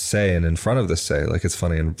up to the Say, and in front of the Say, like, it's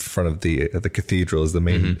funny, in front of the cathedral is the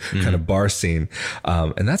main kind of bar scene,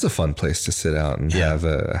 and that's a fun place to sit out and have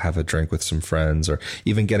a drink with some friends, or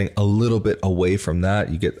even getting a little bit away from that,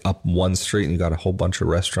 you get up one street and you got a whole bunch of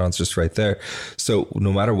restaurants just right there. So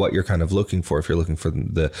no matter what you're kind of looking for, if you're looking for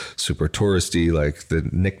the super touristy, like the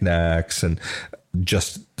knickknacks and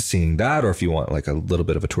just seeing that, or if you want like a little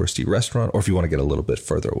bit of a touristy restaurant, or if you want to get a little bit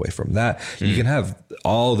further away from that, you can have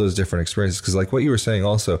all those different experiences. Because like what you were saying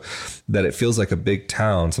also, that it feels like a big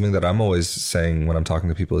town. Something that I'm always saying when I'm talking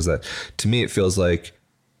to people is that, to me, it feels like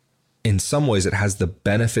in some ways it has the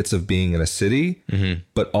benefits of being in a city,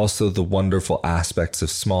 but also the wonderful aspects of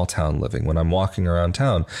small town living. When I'm walking around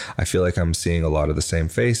town, I feel like I'm seeing a lot of the same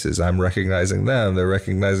faces. I'm recognizing them. They're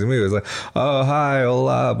recognizing me. It's like, oh, hi,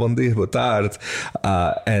 hola, bon dia, boa tarde.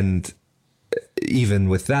 And even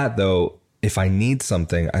with that, though, if I need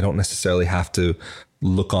something, I don't necessarily have to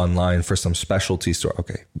look online for some specialty store.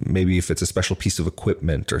 Okay, maybe if it's a special piece of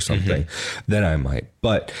equipment or something, then I might.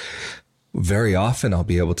 But very often I'll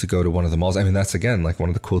be able to go to one of the malls. I mean, that's again like one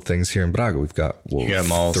of the cool things here in Braga. We've got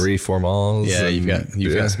malls. 3-4 malls. Yeah, you've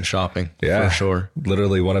got some shopping. Yeah, for sure.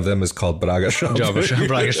 Literally, one of them is called Braga Shopping.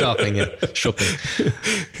 Braga Shopping. Yeah, shopping.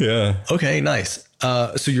 Yeah. Okay, nice.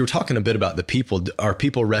 So you were talking a bit about the people. Are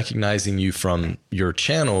people recognizing you from your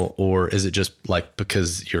channel, or is it just like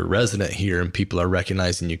because you're a resident here and people are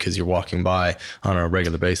recognizing you because you're walking by on a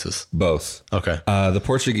regular basis? Both. Okay. The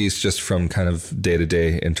Portuguese just from kind of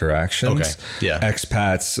day-to-day interactions. Okay. Yeah.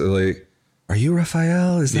 Expats are like, are you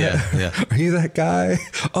Rafael? Is that, are you that guy?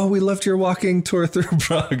 Oh, we loved your walking tour through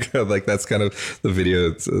Braga. Like, that's kind of the video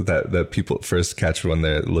that people first catch when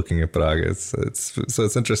they're looking at Braga. So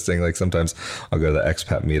it's interesting. Like, sometimes I'll go to the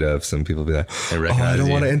expat meetups and people be like, oh, I don't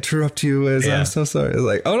want to interrupt you. I'm so sorry. It's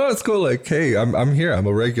like, oh no, it's cool. Like, hey, I'm here. I'm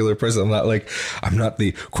a regular person. I'm not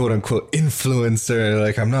the quote unquote influencer.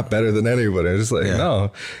 Like, I'm not better than anybody. I'm just like,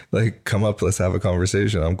 no, like, come up, let's have a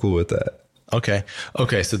conversation. I'm cool with that. Okay.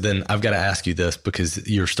 So then I've got to ask you this, because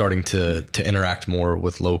you're starting to interact more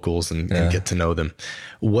with locals and get to know them.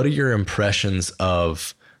 What are your impressions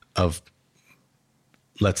of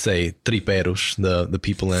let's say tripeiros, the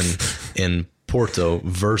people in Porto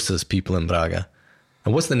versus people in Braga?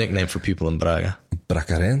 And what's the nickname for people in Braga?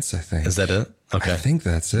 Bracarense, I think. Is that it? Okay. I think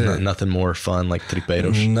that's it. Nothing more fun like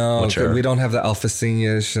tripeiros? No, we don't have the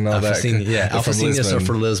alfacinhas and all that. Yeah, alfacinhas are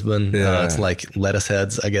for Lisbon. It's like lettuce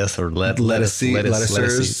heads, I guess, or lettuce.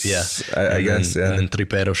 Yeah, I guess. And then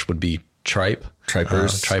tripeiros would be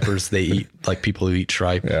tripers. Tripers, they eat like people who eat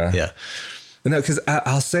tripe. Yeah. No, because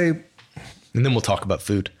I'll say... And then we'll talk about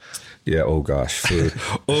food. Yeah. Oh gosh, food.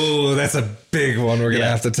 Oh, that's a big one. We're going to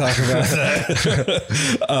have to talk about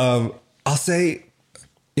that. I'll say,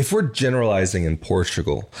 if we're generalizing in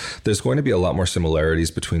Portugal, there's going to be a lot more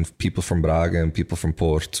similarities between people from Braga and people from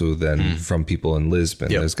Porto than from people in Lisbon.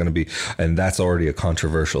 There's going to be, and that's already a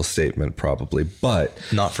controversial statement probably, but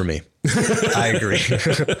not for me. I agree.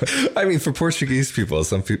 I mean, for Portuguese people,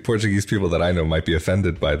 some Portuguese people that I know might be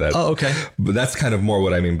offended by that. Oh, okay. But that's kind of more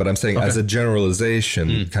what I mean. But I'm saying as a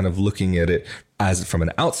generalization, kind of looking at it as from an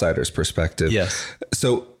outsider's perspective. Yes.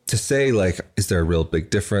 So to say, like, is there a real big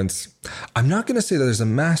difference? I'm not going to say that there's a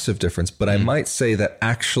massive difference, but I might say that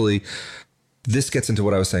actually this gets into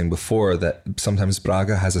what I was saying before, that sometimes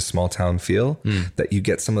Braga has a small town feel, that you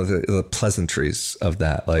get some of the pleasantries of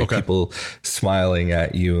that, like people smiling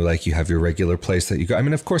at you, like you have your regular place that you go. I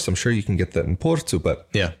mean, of course, I'm sure you can get that in Porto, but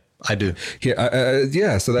yeah, I do.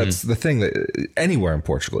 Yeah. So that's the thing, that anywhere in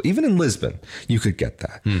Portugal, even in Lisbon, you could get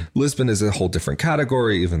that. Lisbon is a whole different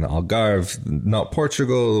category, even the Algarve, not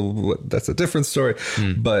Portugal. That's a different story.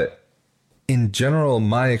 But in general,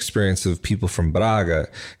 my experience of people from Braga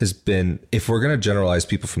has been, if we're going to generalize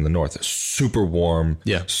people from the north, super warm,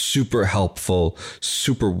 super helpful,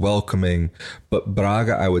 super welcoming. But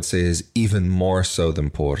Braga, I would say, is even more so than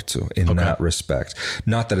Porto in that respect.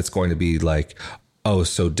 Not that it's going to be like, oh,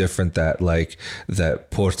 so different that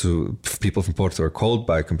Porto, people from Porto are cold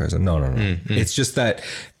by comparison. No. It's just that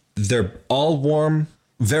they're all warm,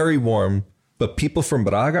 very warm. But people from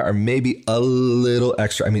Braga are maybe a little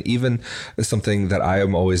extra. I mean, even something that I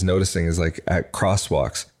am always noticing is like at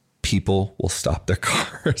crosswalks, people will stop their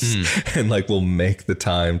cars and like will make the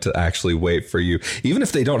time to actually wait for you. Even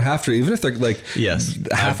if they don't have to, even if they're like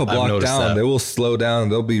half a block down, they will slow down.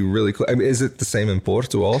 They'll be really close. I mean, is it the same in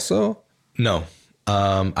Porto also? No.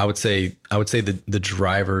 I would say the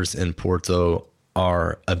drivers in Porto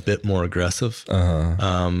are a bit more aggressive.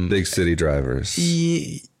 Big city drivers.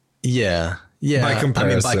 Yeah. By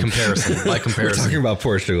comparison. By comparison. We're talking about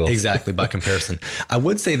Portugal. Exactly. By comparison. I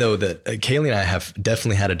would say though that Kaylee and I have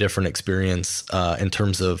definitely had a different experience in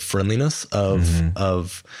terms of friendliness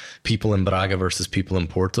of people in Braga versus people in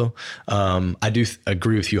Porto. I do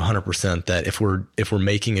agree with you 100% that if we're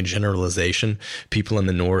making a generalization, people in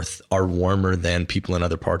the north are warmer than people in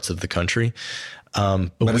other parts of the country.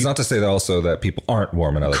 But it's not to say that also that people aren't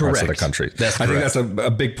warm in other parts of the country. I think that's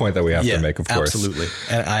a big point that we have to make, of course. Absolutely.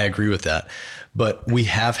 And I agree with that. But we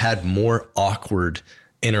have had more awkward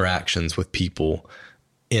interactions with people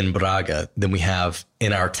in Braga than we have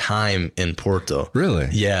in our time in Porto. Really?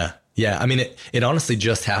 Yeah. Yeah. I mean, it honestly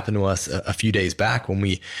just happened to us a few days back when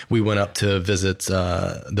we went up to visit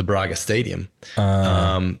the Braga Stadium.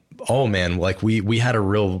 Oh man, like we had a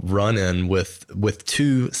real run-in with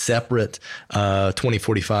two separate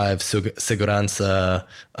 2045 segurança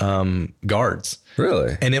guards.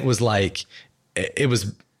 Really? And it was like, it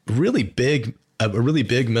was really big, a really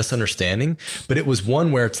big misunderstanding, but it was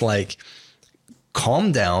one where it's like,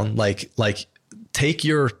 calm down, like take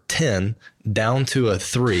your 10 down to a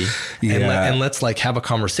 3 and let's like have a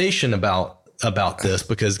conversation about this,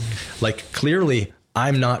 because like clearly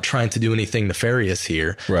I'm not trying to do anything nefarious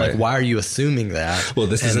here. Right. Like, why are you assuming that? Well,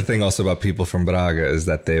 this is the thing also about people from Braga is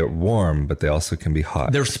that they're warm, but they also can be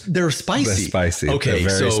hot. They're spicy. They're spicy. Okay, they're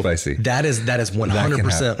very so spicy. That is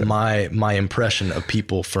 100% my impression of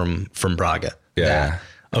people from Braga. Yeah.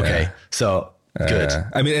 Okay. So good.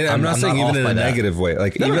 I mean, I'm not saying even in a negative way.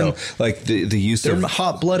 Like like the use they're of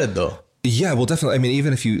hot blooded though. Yeah, well, definitely. I mean,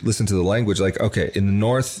 even if you listen to the language, like, okay, in the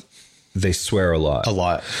north, they swear a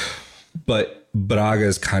lot. But Braga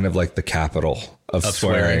is kind of like the capital of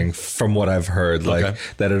swearing, from what I've heard. Like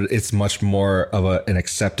that it's much more of an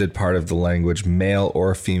accepted part of the language, male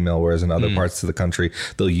or female, whereas in other parts of the country,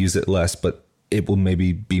 they'll use it less, but it will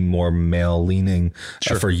maybe be more male leaning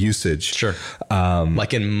for usage. Sure.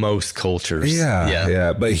 Like in most cultures.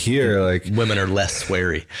 Yeah. But here, like, women are less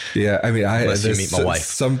sweary. Yeah. I mean, unless you meet my wife.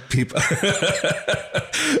 Some people,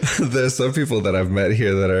 there's some people that I've met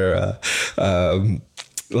here that are,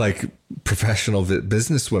 like professional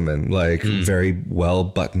business women, like very well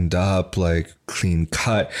buttoned up, like clean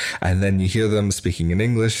cut. And then you hear them speaking in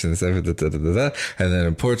English and then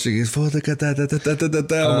in Portuguese, I'm like,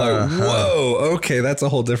 whoa, okay, that's a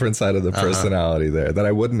whole different side of the personality there that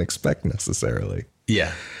I wouldn't expect necessarily.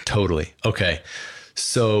 Yeah, totally. Okay.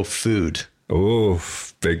 So food. Oh,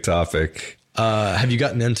 big topic. Have you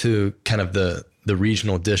gotten into kind of the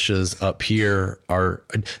regional dishes up here?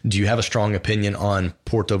 Do you have a strong opinion on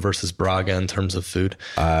Porto versus Braga in terms of food?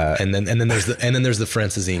 And then there's the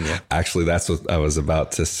francesinha. Actually, that's what I was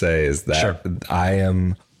about to say, is that I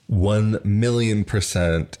am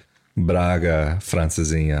 1,000,000% Braga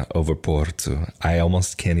francesinha over Porto. I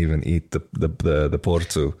almost can't even eat the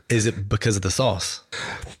Porto. Is it because of the sauce?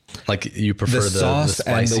 Like you prefer the sauce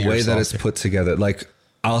and the way that it's put together? Like,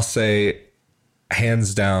 I'll say,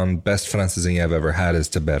 hands down, best francesinha I've ever had is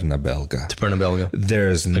Taberna Belga.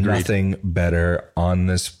 There's nothing better on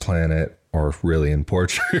this planet, or really in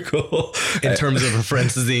Portugal, in terms of a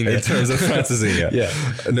francesinha. Yeah.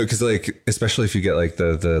 No, because like, especially if you get like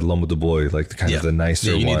the lombo de boi, like the kind of the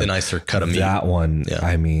nicer one. You need the nicer cut of meat. That one,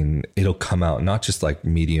 I mean, it'll come out not just like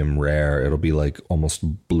medium rare, it'll be like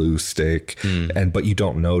almost blue steak, but you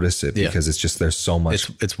don't notice it because it's just, there's so much.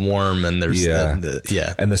 It's warm, and there's and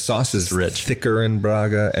the sauce is rich, thicker in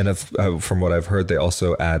Braga, and from what I've heard, they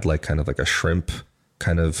also add like kind of like a shrimp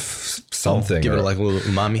kind of something. Give it like a little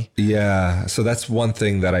umami. Yeah. So that's one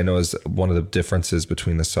thing that I know is one of the differences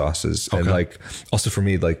between the sauces. And like, also for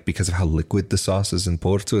me, like, because of how liquid the sauce is in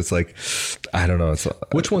Porto, it's like, I don't know. It's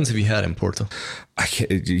Which ones have you had in Porto? I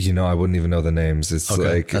can't, I wouldn't even know the names. It's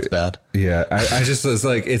like, that's bad. Yeah. I just, it's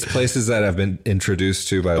like, it's places that I've been introduced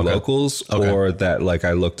to by locals or that like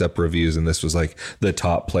I looked up reviews and this was like the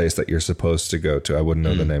top place that you're supposed to go to. I wouldn't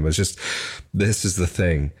know the name. It's just, this is the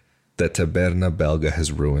thing that Taberna Belga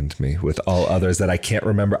has ruined me with all others that I can't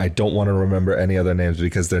remember. I don't want to remember any other names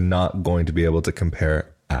because they're not going to be able to compare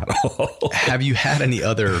at all. Have you had any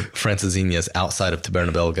other francesinhas outside of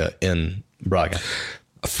Taberna Belga in Braga?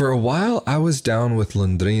 For a while, I was down with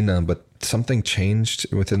Londrina, but something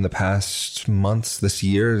changed within the past months, this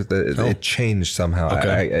year. It changed somehow.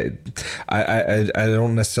 I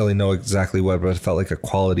don't necessarily know exactly what, but it felt like a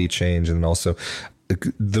quality change. And also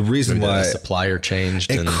the reason maybe why the supplier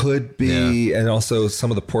changed. It could be. And also some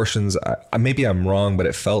of the portions, maybe I'm wrong, but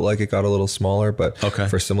it felt like it got a little smaller, but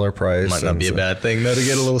for similar price. Might not be a bad thing though to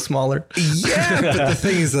get a little smaller. Yeah. But the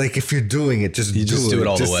thing is, like, if you're doing it, just do it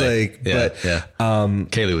all the way.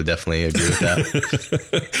 Kaylee would definitely agree with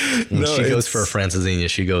that. When she goes for a francesinha,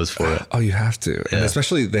 she goes for it. Oh, you have to. Yeah. And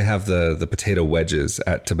especially they have the potato wedges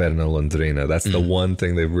at Taberna Londrina. That's the one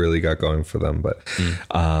thing they've really got going for them. But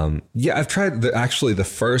I've tried the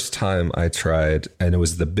first time I tried, and it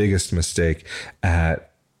was the biggest mistake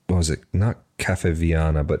at, what was it? Not Cafe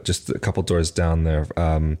Viana, but just a couple doors down there,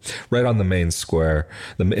 right on the main square,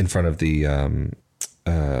 in front of the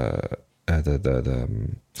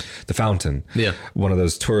fountain. Yeah. One of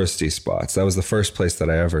those touristy spots. That was the first place that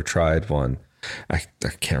I ever tried one. I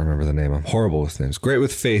can't remember the name. I'm horrible with names. Great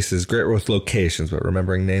with faces, great with locations, but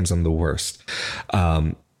remembering names, I'm the worst.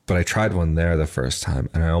 But I tried one there the first time,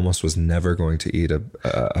 and I almost was never going to eat a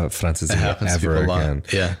francesinha ever again.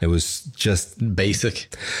 Yeah, it was just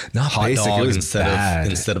basic, not hot basic. Dog it was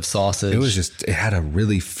instead of sausage. It was just, it had a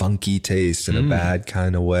really funky taste in a bad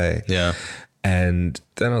kind of way. Yeah. And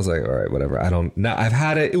then I was like, all right, whatever. I've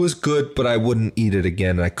had it. It was good, but I wouldn't eat it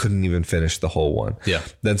again. And I couldn't even finish the whole one. Yeah.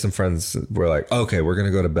 Then some friends were like, okay, we're going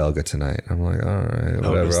to go to Belga tonight. I'm like, all right,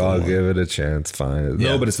 whatever. I'll give it a chance. Fine. Yeah.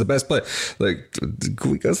 No, but it's the best place. Like,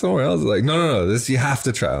 can we go somewhere else? Like, no. This, you have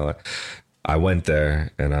to try. I went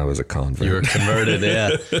there and I was a convert. You were converted.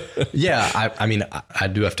 Yeah. Yeah. I mean, I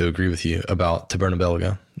do have to agree with you about Taberna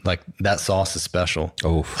Belga. Like, that sauce is special.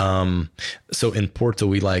 Oh. So in Porto,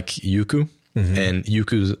 we like Yuku. Mm-hmm. And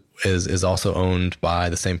Yuku is also owned by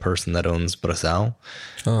the same person that owns Brasal.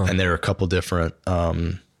 Oh. And there are a couple different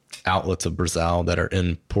outlets of Brasal that are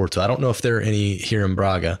in Porto. I don't know if there are any here in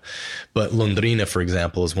Braga, but Londrina, for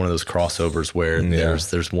example, is one of those crossovers where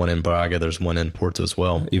there's one in Braga, there's one in Porto as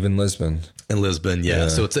well. Even Lisbon. In Lisbon, yeah.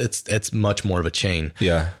 So it's much more of a chain.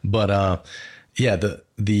 Yeah. But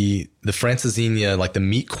the francesinha, like the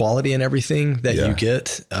meat quality and everything that you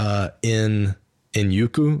get in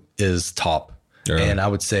Yuku is top. Yeah. And I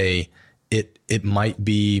would say it might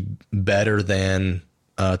be better than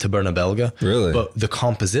Taberna Belga. Really? But the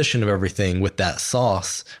composition of everything with that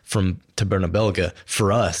sauce from Taberna Belga,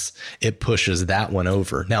 for us, it pushes that one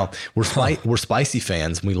over. Now, we're spicy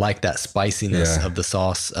fans. And we like that spiciness of the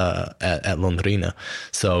sauce at Londrina.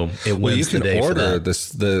 So it wins the day for that. You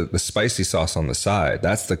can order the spicy sauce on the side.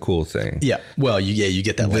 That's the cool thing. Yeah. Well, you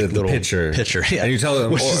get that little pitcher. Yeah. And you tell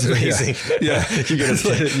them, which is amazing. Yeah. you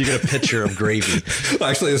get a pitcher of gravy.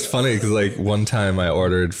 Actually, it's funny because like one time I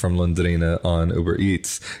ordered from Londrina on Uber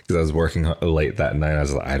Eats because I was working late that night. I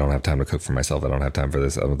was like, I don't have time to cook for myself. I don't have time for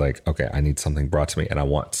this. I was like, okay, I need something brought to me and I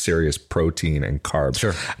want serious protein and carbs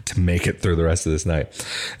to make it through the rest of this night.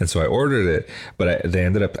 And so I ordered it, but they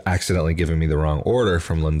ended up accidentally giving me the wrong order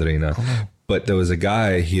from Londrina. Oh, no. But there was a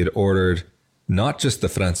guy, he had ordered not just the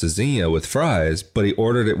francesinha with fries, but he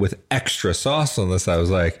ordered it with extra sauce on this. I was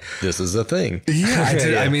like, this is a thing. Yeah, I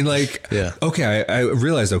did. I mean, like, okay, I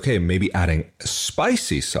realized, okay, maybe adding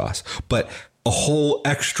spicy sauce, but a whole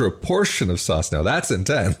extra portion of sauce. Now that's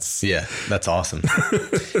intense. Yeah, that's awesome.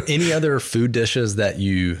 Any other food dishes that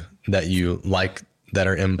you like that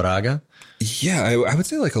are in Braga? Yeah, I would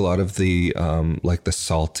say like a lot of the like the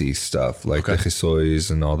salty stuff, like the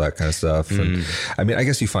rissóis and all that kind of stuff. And I mean, I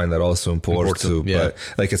guess you find that also in Porto, but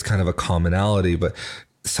like it's kind of a commonality. But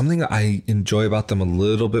something I enjoy about them a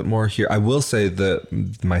little bit more here, I will say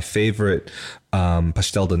that my favorite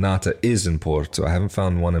pastel de nata is in Porto. I haven't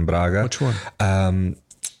found one in Braga. Which one?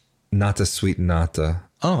 Nata, sweet nata.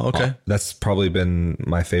 Oh, okay. That's probably been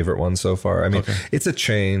my favorite one so far. I mean, it's a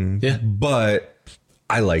chain, but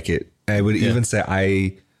I like it. I would even say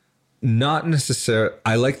Not necessarily.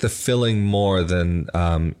 I like the filling more than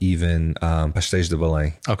even pastéis de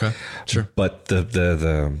Belém. Okay, sure. But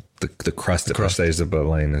the crust at pastéis de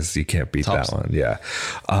Belém is, you can't beat that one. Yeah.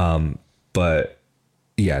 But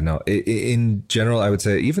yeah, no. In general, I would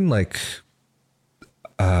say even like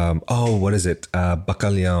what is it?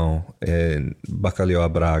 Bacalhau in Bacalhau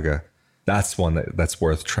à Braga. That's one that's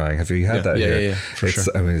worth trying. Have you had that here? Yeah, for sure.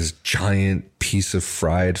 I mean, it's a giant piece of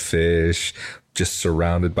fried fish, just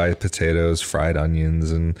surrounded by potatoes, fried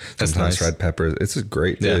onions, and sometimes fried peppers. It's a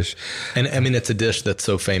great dish. And I mean, it's a dish that's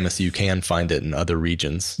so famous, you can find it in other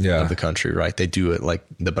regions of the country, right? They do it like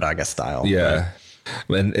the Braga style. Yeah.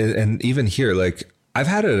 Right? And even here, like, I've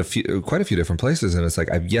had it quite a few different places, and it's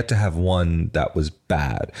like I've yet to have one that was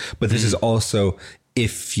bad. But this is also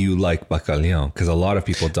if you like bacalhau, because a lot of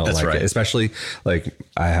people don't like it, especially like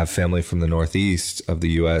I have family from the northeast of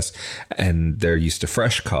the US and they're used to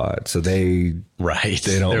fresh cod. So they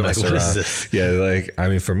don't mess around. Yeah. Like, I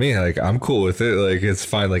mean, for me, like I'm cool with it. Like it's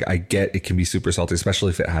fine. Like I get, it can be super salty,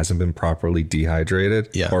 especially if it hasn't been properly dehydrated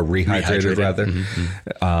or rehydrated rather.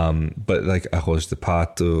 But like arroz de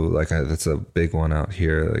pato, like that's a big one out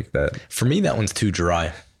here like that. For me, that one's too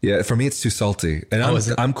dry. Yeah, for me it's too salty, and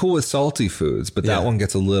I'm cool with salty foods, but that one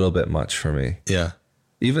gets a little bit much for me. Yeah,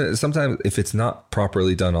 even sometimes if it's not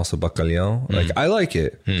properly done, also bacalhau, like I like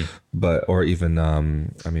it, but or even I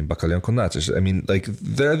mean bacalhau con natas. I mean, like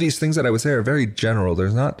there are these things that I would say are very general.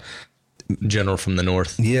 There's not general from the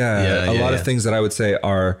north. A lot of things that I would say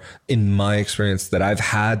are, in my experience, that I've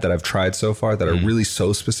had, that I've tried so far, that are really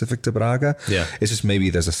so specific to Braga. Yeah. It's just maybe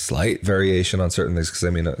there's a slight variation on certain things. Because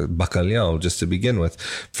I mean, bacalhau, just to begin with,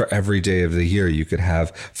 for every day of the year, you could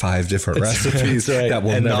have 5 different recipes that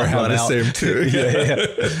will never have the same two.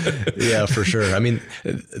 Yeah, for sure. I mean,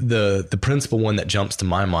 the principal one that jumps to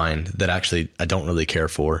my mind that actually I don't really care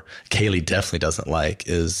for, Kaylee definitely doesn't like,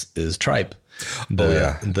 is tripe.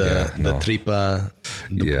 The tripa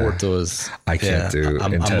de Porto is, I can't do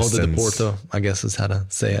intestines. Moda de Porto, I guess is how to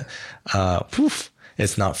say it.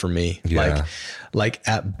 It's not for me. Like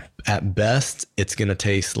at best, it's gonna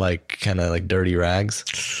taste like kind of like dirty rags.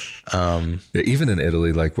 Even in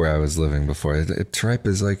Italy, like where I was living before, tripe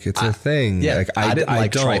is like it's a thing. Yeah, like, I didn't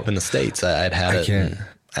like tripe in the States. I'd had it. Can't.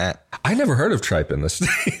 I never heard of tripe in the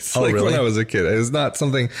States. Really? When I was a kid, it was not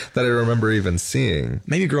something that I remember even seeing.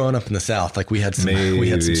 Maybe growing up in the South, like we had some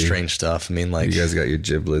strange stuff. I mean, like you guys got your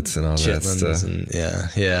giblets and all that stuff. And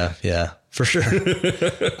yeah, for sure.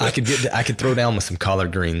 I could throw down with some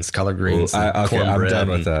collard greens. I'm done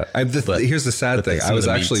with that. Here's the sad thing. I was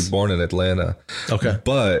actually born in Atlanta. Okay.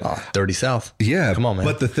 But dirty South. Yeah. Come on, man.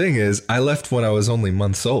 But the thing is, I left when I was only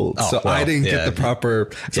months old. I didn't get the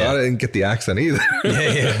proper, I didn't get the accent either.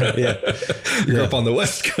 Yeah. Grew up on the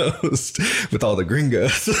West Coast with all the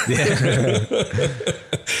gringos.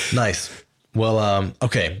 Nice. Well,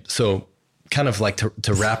 okay. So kind of like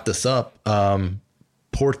to wrap this up,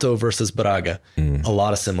 Porto versus Braga, a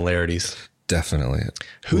lot of similarities. Definitely.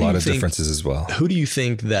 A lot of differences as well. Who do you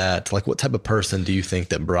think that, like, what type of person do you think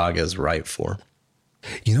that Braga is right for?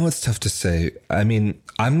 You know, it's tough to say. I mean,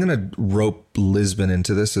 I'm going to rope Lisbon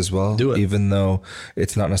into this as well. Do it. Even though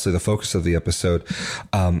it's not necessarily the focus of the episode.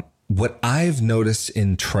 What I've noticed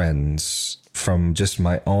in trends from just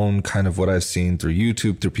my own kind of what I've seen through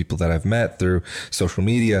YouTube, through people that I've met, through social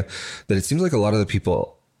media, that it seems like a lot of the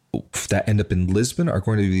people that end up in Lisbon are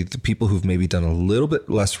going to be the people who've maybe done a little bit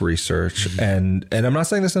less research. And I'm not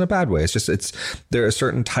saying this in a bad way. It's just, there are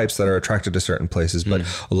certain types that are attracted to certain places, but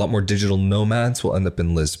a lot more digital nomads will end up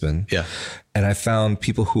in Lisbon. Yeah. And I found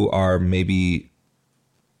people who are maybe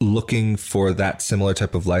looking for that similar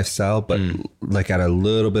type of lifestyle, but like at a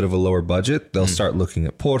little bit of a lower budget, they'll start looking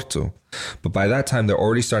at Porto. But by that time, they're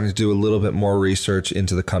already starting to do a little bit more research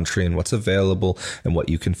into the country and what's available and what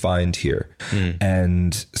you can find here.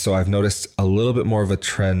 And so I've noticed a little bit more of a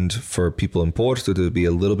trend for people in Porto to be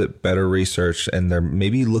a little bit better researched, and they're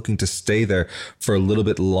maybe looking to stay there for a little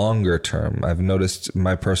bit longer term. I've noticed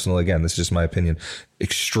my personal, again, this is just my opinion,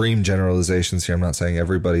 extreme generalizations here. I'm not saying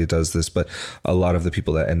everybody does this, but a lot of the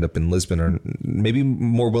people that end up in Lisbon are maybe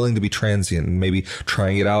more willing to be transient and maybe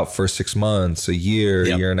trying it out for 6 months, a year,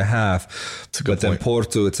 a year and a half. But then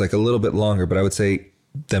Porto, it's like a little bit longer. But I would say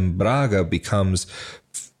then Braga becomes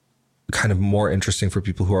kind of more interesting for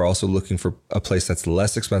people who are also looking for a place that's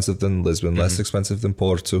less expensive than Lisbon, less expensive than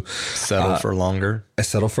Porto. Settle for longer.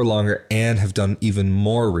 And have done even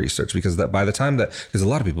more research, because that by the time because a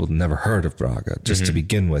lot of people have never heard of Braga just to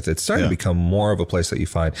begin with, it's starting to become more of a place that you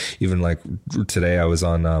find. Even like today I was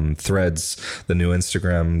on Threads, the new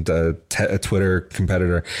Instagram, Twitter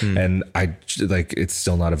competitor, and it's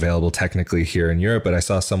still not available technically here in Europe, but I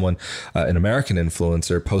saw someone, an American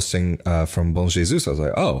influencer, posting from Bon Jesus. I was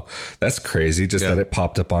like, oh, that's crazy. Just that it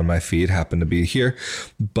popped up on my feed, happened to be here.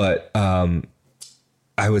 But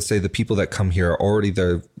I would say the people that come here are already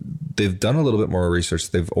there. They've done a little bit more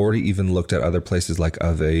research. They've already even looked at other places like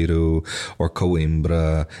Aveiro or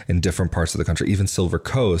Coimbra in different parts of the country, even Silver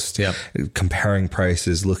Coast, comparing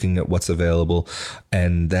prices, looking at what's available,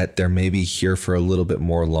 and that they're maybe here for a little bit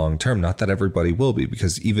more long term. Not that everybody will be,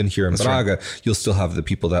 because even here in Braga, you'll still have the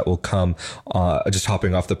people that will come just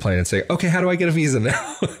hopping off the plane and say, okay, how do I get a visa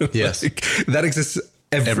now? Yes. That exists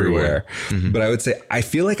everywhere. But I would say I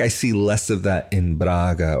feel like I see less of that in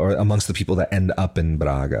Braga, or amongst the people that end up in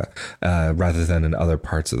Braga, rather than in other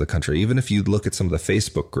parts of the country. Even if you look at some of the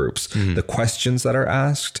Facebook groups, the questions that are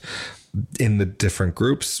asked in the different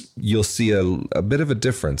groups, you'll see a bit of a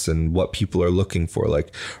difference in what people are looking for.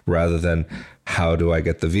 Like, rather than how do I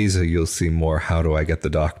get the visa, you'll see more how do I get the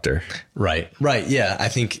doctor. Right. Yeah. I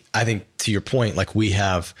think to your point, like we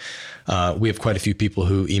have quite a few people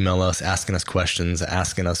who email us asking us questions,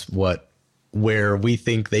 asking us where we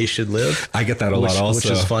think they should live. I get that a lot also.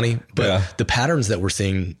 Which is funny. But the patterns that we're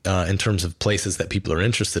seeing in terms of places that people are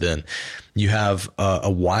interested in, you have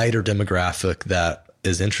a wider demographic that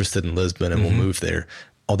is interested in Lisbon and will move there,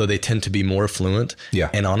 although they tend to be more affluent. Yeah.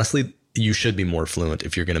 And honestly, you should be more affluent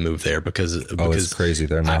if you're going to move there, because it's crazy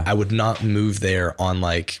there now. I would not move there on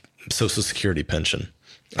like Social Security pension.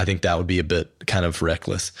 I think that would be a bit kind of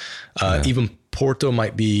reckless. Even Porto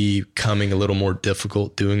might be becoming a little more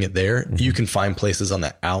difficult doing it there. You can find places on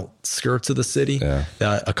the outskirts of the city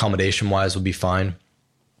that accommodation wise would be fine.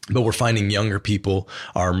 But we're finding younger people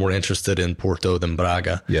are more interested in Porto than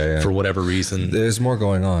Braga for whatever reason. There's more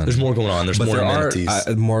going on. There's more amenities.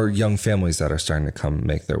 Are more young families that are starting to come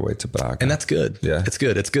make their way to Braga. And that's good. Yeah. It's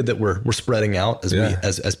good. It's good that we're spreading out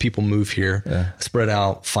as people move here, spread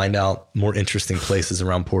out, find out more interesting places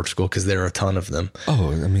around Portugal, because there are a ton of them.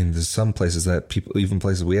 Oh, I mean, there's some places that even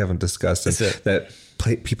places we haven't discussed that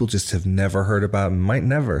people just have never heard about and might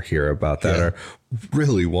never hear about that are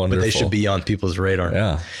really wonderful. But they should be on people's radar.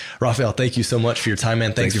 Yeah. Raphael, thank you so much for your time,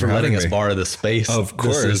 man. Thanks for letting us borrow the space. Of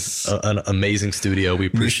course. This is an amazing studio. We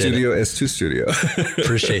appreciate it. Studio S2 studio.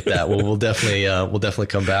 Appreciate that. Well, we'll definitely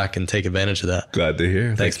come back and take advantage of that. Glad to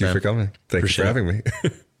hear. Thanks, Thank you for coming. Thank you for having me.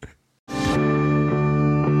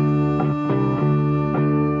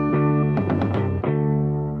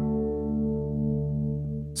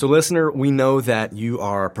 So listener, we know that you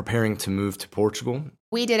are preparing to move to Portugal.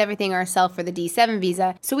 We did everything ourselves for the D7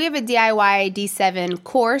 visa. So we have a DIY D7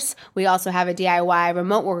 course. We also have a DIY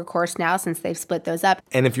remote worker course now, since they've split those up.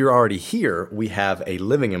 And if you're already here, we have a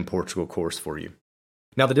living in Portugal course for you.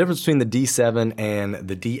 Now, the difference between the D7 and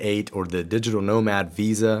the D8 or the digital nomad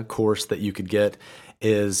visa course that you could get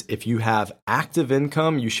is if you have active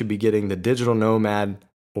income, you should be getting the digital nomad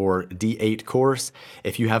or D8 course.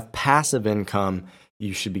 If you have passive income,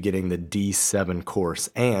 you should be getting the D7 course.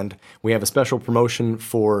 And we have a special promotion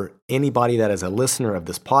for anybody that is a listener of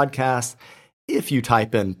this podcast. If you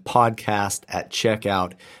type in podcast at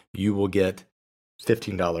checkout, you will get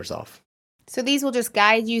 $15 off. So these will just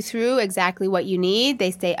guide you through exactly what you need. They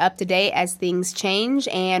stay up to date as things change.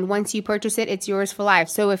 And once you purchase it, it's yours for life.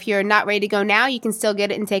 So if you're not ready to go now, you can still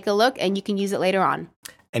get it and take a look, and you can use it later on.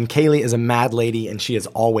 And Kaylee is a mad lady, and she is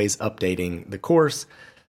always updating the course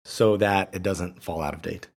so that it doesn't fall out of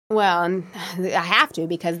date. Well, and I have to,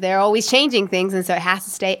 because they're always changing things, and so it has to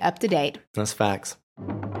stay up to date. That's facts.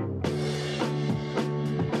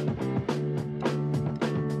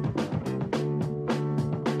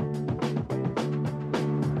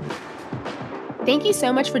 Thank you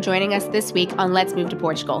so much for joining us this week on Let's Move to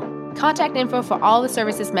Portugal. Contact info for all the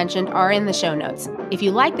services mentioned are in the show notes. If you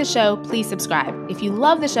like the show, please subscribe. If you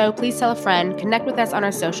love the show, please tell a friend, connect with us on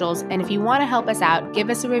our socials, and if you want to help us out, give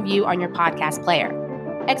us a review on your podcast player.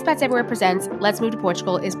 Expats Everywhere presents Let's Move to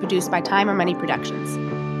Portugal is produced by Time or Money Productions.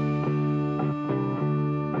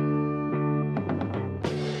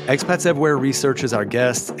 Expats Everywhere researches our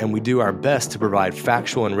guests, and we do our best to provide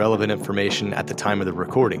factual and relevant information at the time of the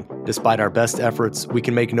recording. Despite our best efforts, we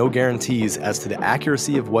can make no guarantees as to the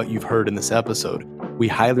accuracy of what you've heard in this episode. We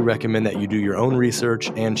highly recommend that you do your own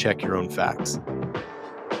research and check your own facts.